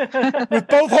with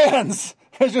both hands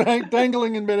as you're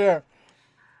dangling in midair.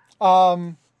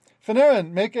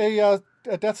 Fanarin, make a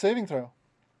death saving throw.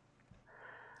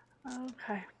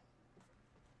 Okay.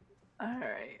 All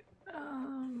right.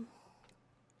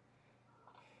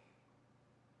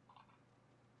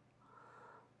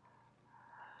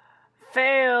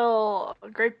 Fail. A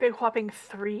great big whopping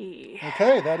 3.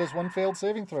 Okay, that is one failed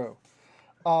saving throw.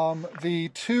 The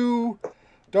 2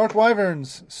 dark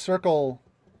wyverns circle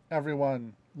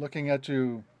everyone, looking at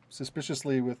you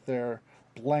suspiciously with their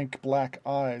blank black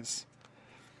eyes.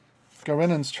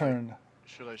 Garinan's turn.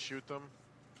 Should I shoot them?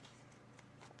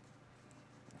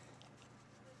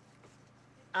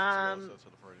 I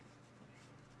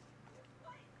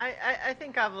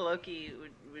think Avaloki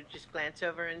would just glance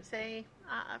over and say,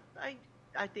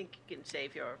 I think you can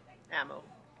save your ammo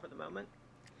for the moment.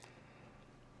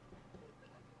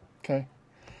 Okay.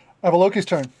 Avaloki's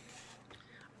turn.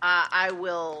 I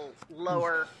will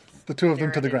lower the 2 of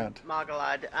them to the ground.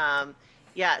 Magalad.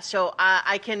 So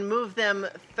I can move them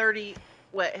 30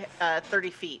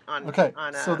 feet on. Okay.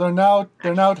 On so they're now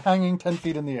hanging 10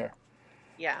 feet in the air.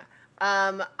 Yeah.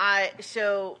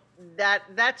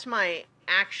 That's my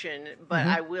action, but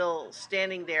I will,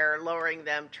 standing there, lowering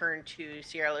them, turn to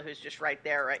Sierra, who's just right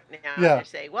there right now, and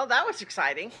say, well, that was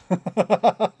exciting.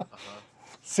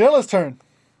 Sierra's turn.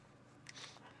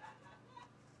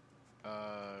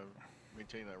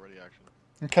 Maintain that ready action.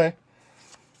 Okay.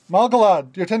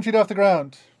 Malgalad, you're 10 feet off the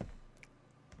ground.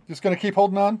 Just going to keep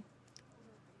holding on?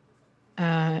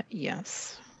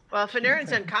 Yes. Well,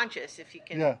 Fanarin's unconscious. If you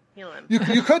can heal him,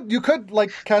 you could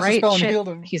like cast a spell and heal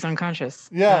him. He's unconscious.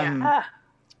 Yeah.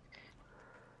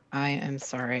 I am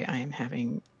sorry. I am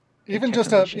having even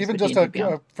just a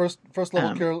first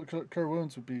level cure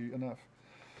wounds would be enough.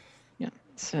 Yeah.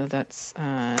 So that's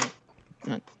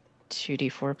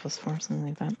 2d4 plus 4, something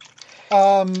like that.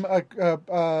 I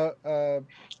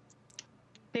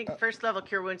think first level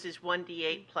cure wounds is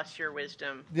 1d8 plus your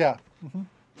wisdom. Yeah.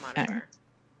 Modifier.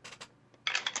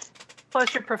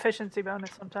 Plus your proficiency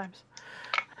bonus sometimes.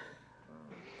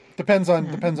 Depends on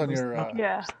your.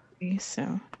 Yeah.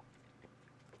 So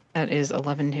that is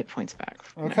 11 hit points back.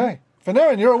 Okay,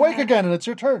 Fanarin, you're awake again, and it's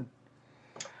your turn.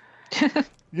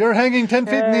 You're hanging 10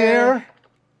 feet in the air,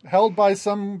 held by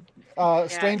some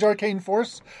strange arcane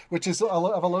force, which is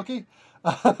of a Loki.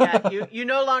 You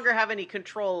no longer have any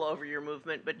control over your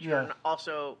movement, but you're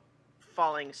also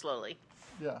falling slowly.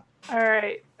 Yeah. All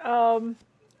right.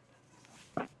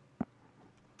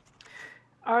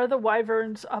 Are the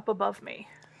wyverns up above me?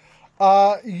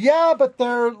 Yeah, but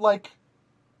they're like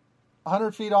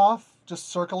 100 feet off, just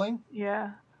circling.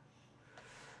 Yeah.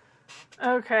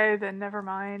 Okay, then never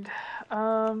mind.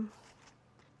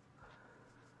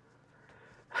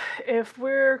 If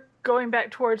we're going back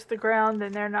towards the ground,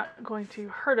 then they're not going to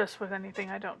hurt us with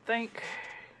anything, I don't think.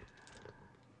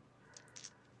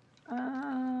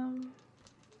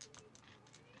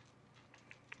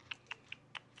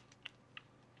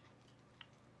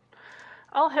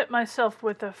 I'll hit myself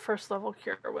with the first level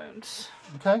cure wounds.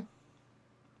 Okay.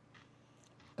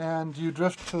 And you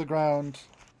drift to the ground,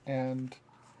 and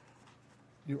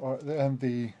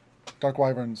the dark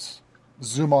wyverns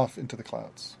zoom off into the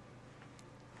clouds.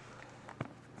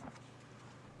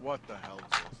 What the hell is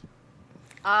this?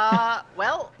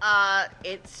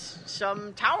 It's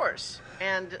some towers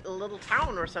and a little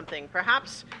town or something.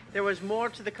 Perhaps there was more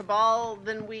to the Cabal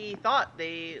than we thought.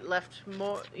 They left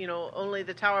only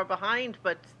the tower behind,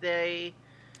 but they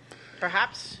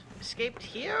perhaps escaped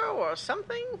here or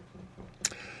something?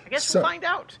 I guess we'll find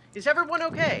out. Is everyone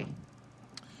okay?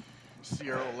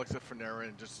 Sierra looks at Fanarin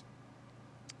and just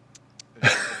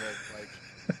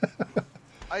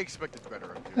I expected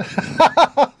better of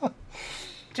you.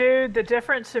 Dude, the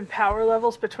difference in power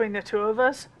levels between the two of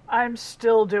us, I'm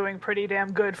still doing pretty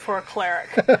damn good for a cleric.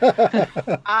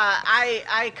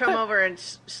 I come over and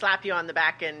slap you on the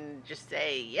back and just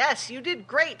say, yes, you did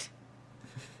great.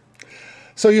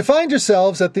 So you find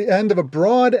yourselves at the end of a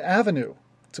broad avenue.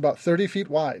 It's about 30 feet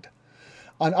wide.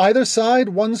 On either side,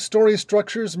 one-story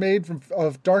structures made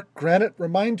of dark granite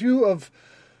remind you of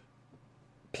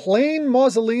plain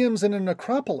mausoleums in a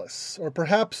necropolis, or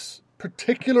perhaps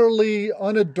particularly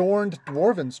unadorned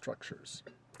dwarven structures.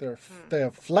 They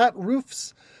have flat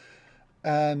roofs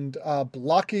and a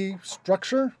blocky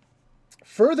structure.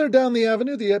 Further down the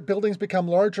avenue, the buildings become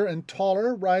larger and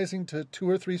taller, rising to 2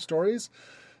 or 3 stories,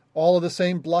 all of the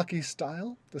same blocky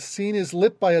style. The scene is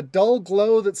lit by a dull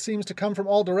glow that seems to come from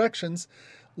all directions,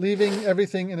 leaving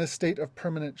everything in a state of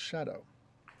permanent shadow.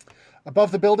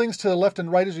 Above the buildings to the left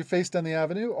and right as you face down the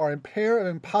avenue are a pair of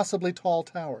impossibly tall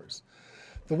towers.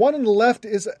 The one on the left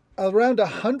is around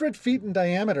 100 feet in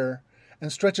diameter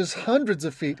and stretches hundreds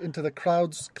of feet into the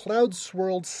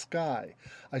cloud-swirled sky.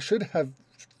 I should have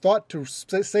thought to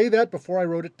say that before I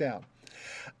wrote it down.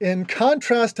 In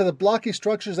contrast to the blocky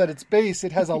structures at its base,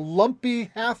 it has a lumpy,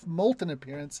 half-molten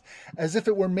appearance, as if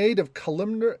it were made of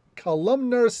columnar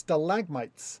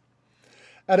stalagmites.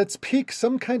 At its peak,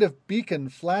 some kind of beacon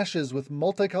flashes with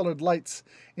multicolored lights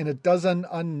in a dozen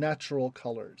unnatural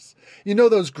colors. You know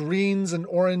those greens and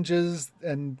oranges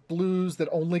and blues that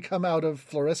only come out of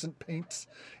fluorescent paints?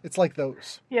 It's like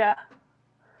those. Yeah.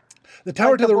 The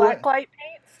tower like to the right. black light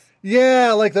paints?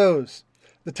 Yeah, like those.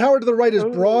 The tower to the right is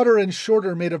broader and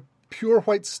shorter, made of pure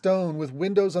white stone with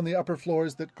windows on the upper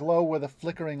floors that glow with a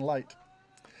flickering light.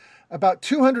 About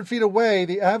 200 feet away,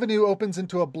 the avenue opens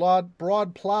into a broad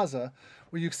plaza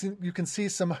where you can see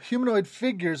some humanoid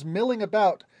figures milling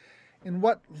about in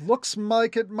what looks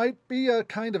like it might be a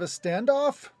kind of a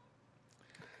standoff.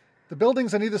 The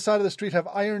buildings on either side of the street have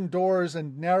iron doors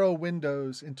and narrow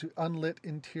windows into unlit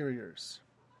interiors.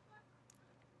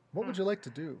 What would you like to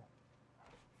do?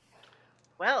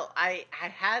 Well, I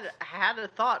had a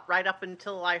thought right up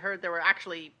until I heard there were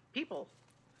actually people.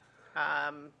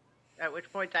 At which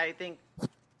point I think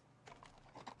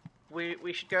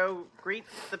we should go greet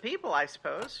the people, I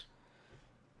suppose.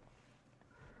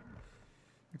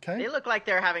 Okay. They look like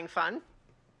they're having fun.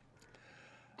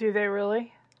 Do they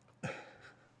really?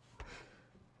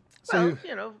 So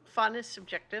well, fun is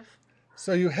subjective.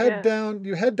 So you head down.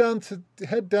 You head down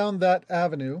that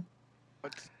avenue.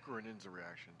 What's Grinnin's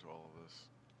reaction to all of this?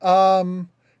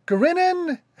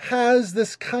 Grinnin has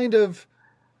this kind of.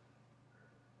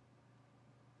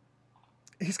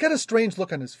 He's got a strange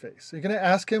look on his face. Are you going to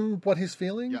ask him what he's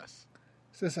feeling? Yes.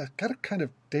 He says, "I've got a kind of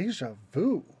deja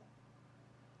vu."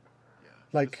 Yeah.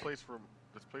 Like this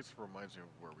place reminds me of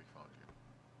where we found you.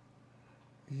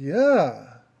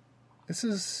 Yeah, this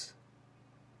is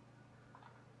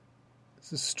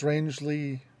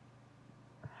strangely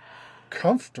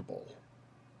comfortable.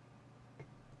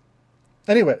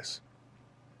 Anyways.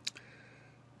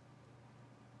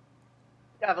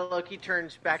 Avaloki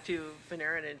turns back to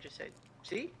Venerin and just says,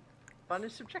 see? Fun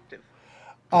is subjective.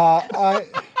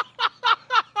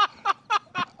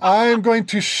 I'm going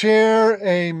to share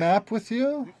a map with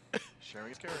you.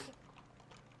 Sharing is caring.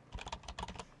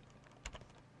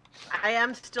 I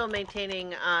am still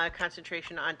maintaining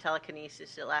concentration on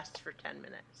telekinesis. It lasts for 10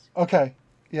 minutes. Okay.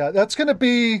 Yeah, that's going to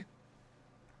be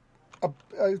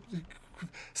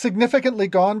significantly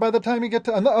gone by the time you get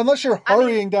to... Unless you're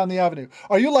hurrying down the avenue.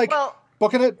 Are you,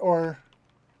 booking it, or...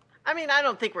 I mean, I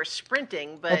don't think we're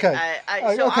sprinting, but okay.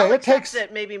 I'll accept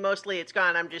that maybe mostly it's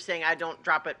gone. I'm just saying I don't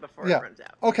drop it before it runs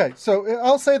out. Okay, so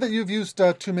I'll say that you've used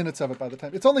 2 minutes of it by the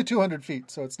time. It's only 200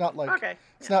 feet, so it's not like... Okay.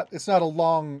 It's not a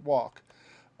long walk.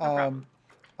 No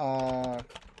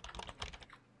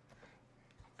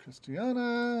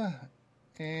Christiana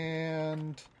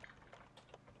and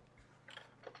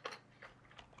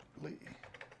Lee.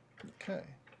 Okay.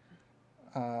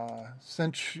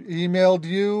 Emailed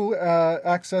you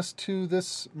access to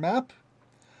this map.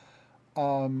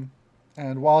 And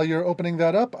while you're opening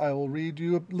that up, I will read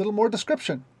you a little more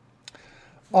description.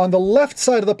 On the left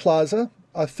side of the plaza,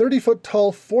 a 30-foot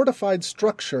tall fortified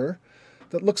structure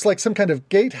that looks like some kind of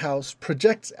gatehouse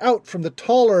projects out from the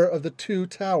taller of the 2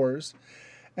 towers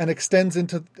and extends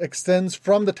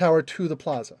from the tower to the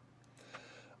plaza.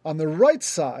 On the right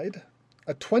side,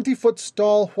 a 20-foot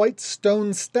tall white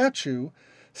stone statue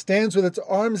stands with its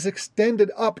arms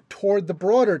extended up toward the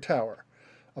broader tower,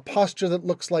 a posture that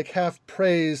looks like half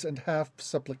praise and half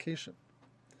supplication.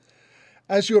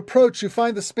 As you approach, you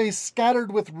find the space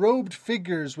scattered with robed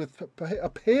figures with a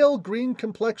pale green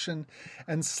complexion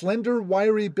and slender,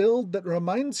 wiry build that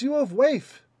reminds you of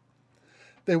Waif.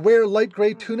 They wear light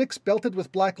gray tunics belted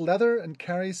with black leather and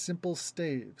carry simple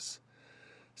staves.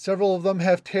 Several of them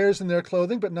have tears in their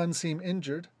clothing, but none seem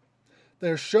injured. They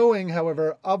are showing,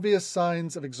 however, obvious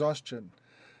signs of exhaustion.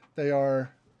 They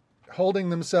are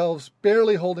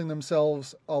barely holding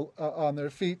themselves on their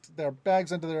feet. Their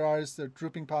bags under their eyes, their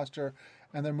drooping posture,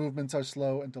 and their movements are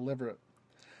slow and deliberate.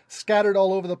 Scattered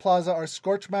all over the plaza are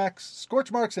scorch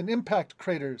marks and impact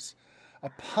craters. A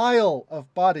pile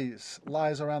of bodies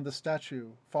lies around the statue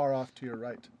far off to your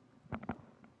right.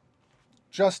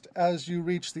 Just as you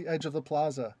reach the edge of the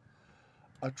plaza,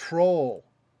 a troll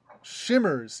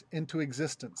shimmers into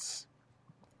existence.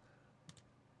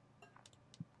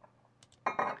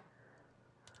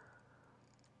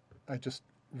 I just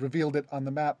revealed it on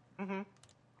the map. Mm-hmm.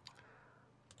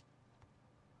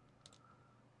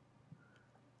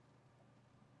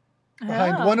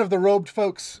 Behind one of the robed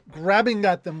folks, grabbing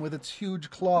at them with its huge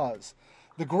claws.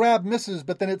 The grab misses,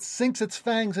 but then it sinks its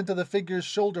fangs into the figure's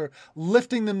shoulder,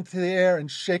 lifting them to the air and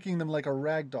shaking them like a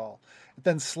rag doll. It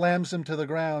then slams them to the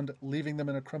ground, leaving them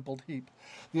in a crumpled heap.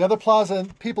 The other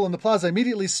people in the plaza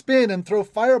immediately spin and throw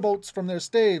firebolts from their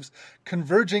staves,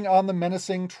 converging on the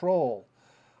menacing troll.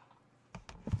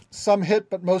 Some hit,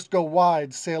 but most go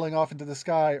wide, sailing off into the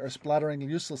sky or splattering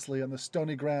uselessly on the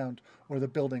stony ground or the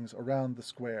buildings around the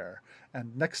square.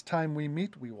 And next time we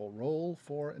meet, we will roll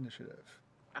for initiative.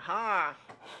 Aha!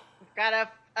 We've got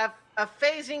a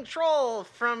phasing troll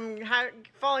from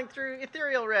falling through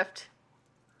Ethereal Rift.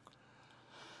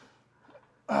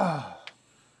 Nice.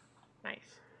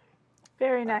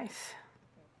 Very nice.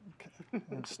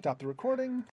 Okay. Stop the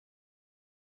recording.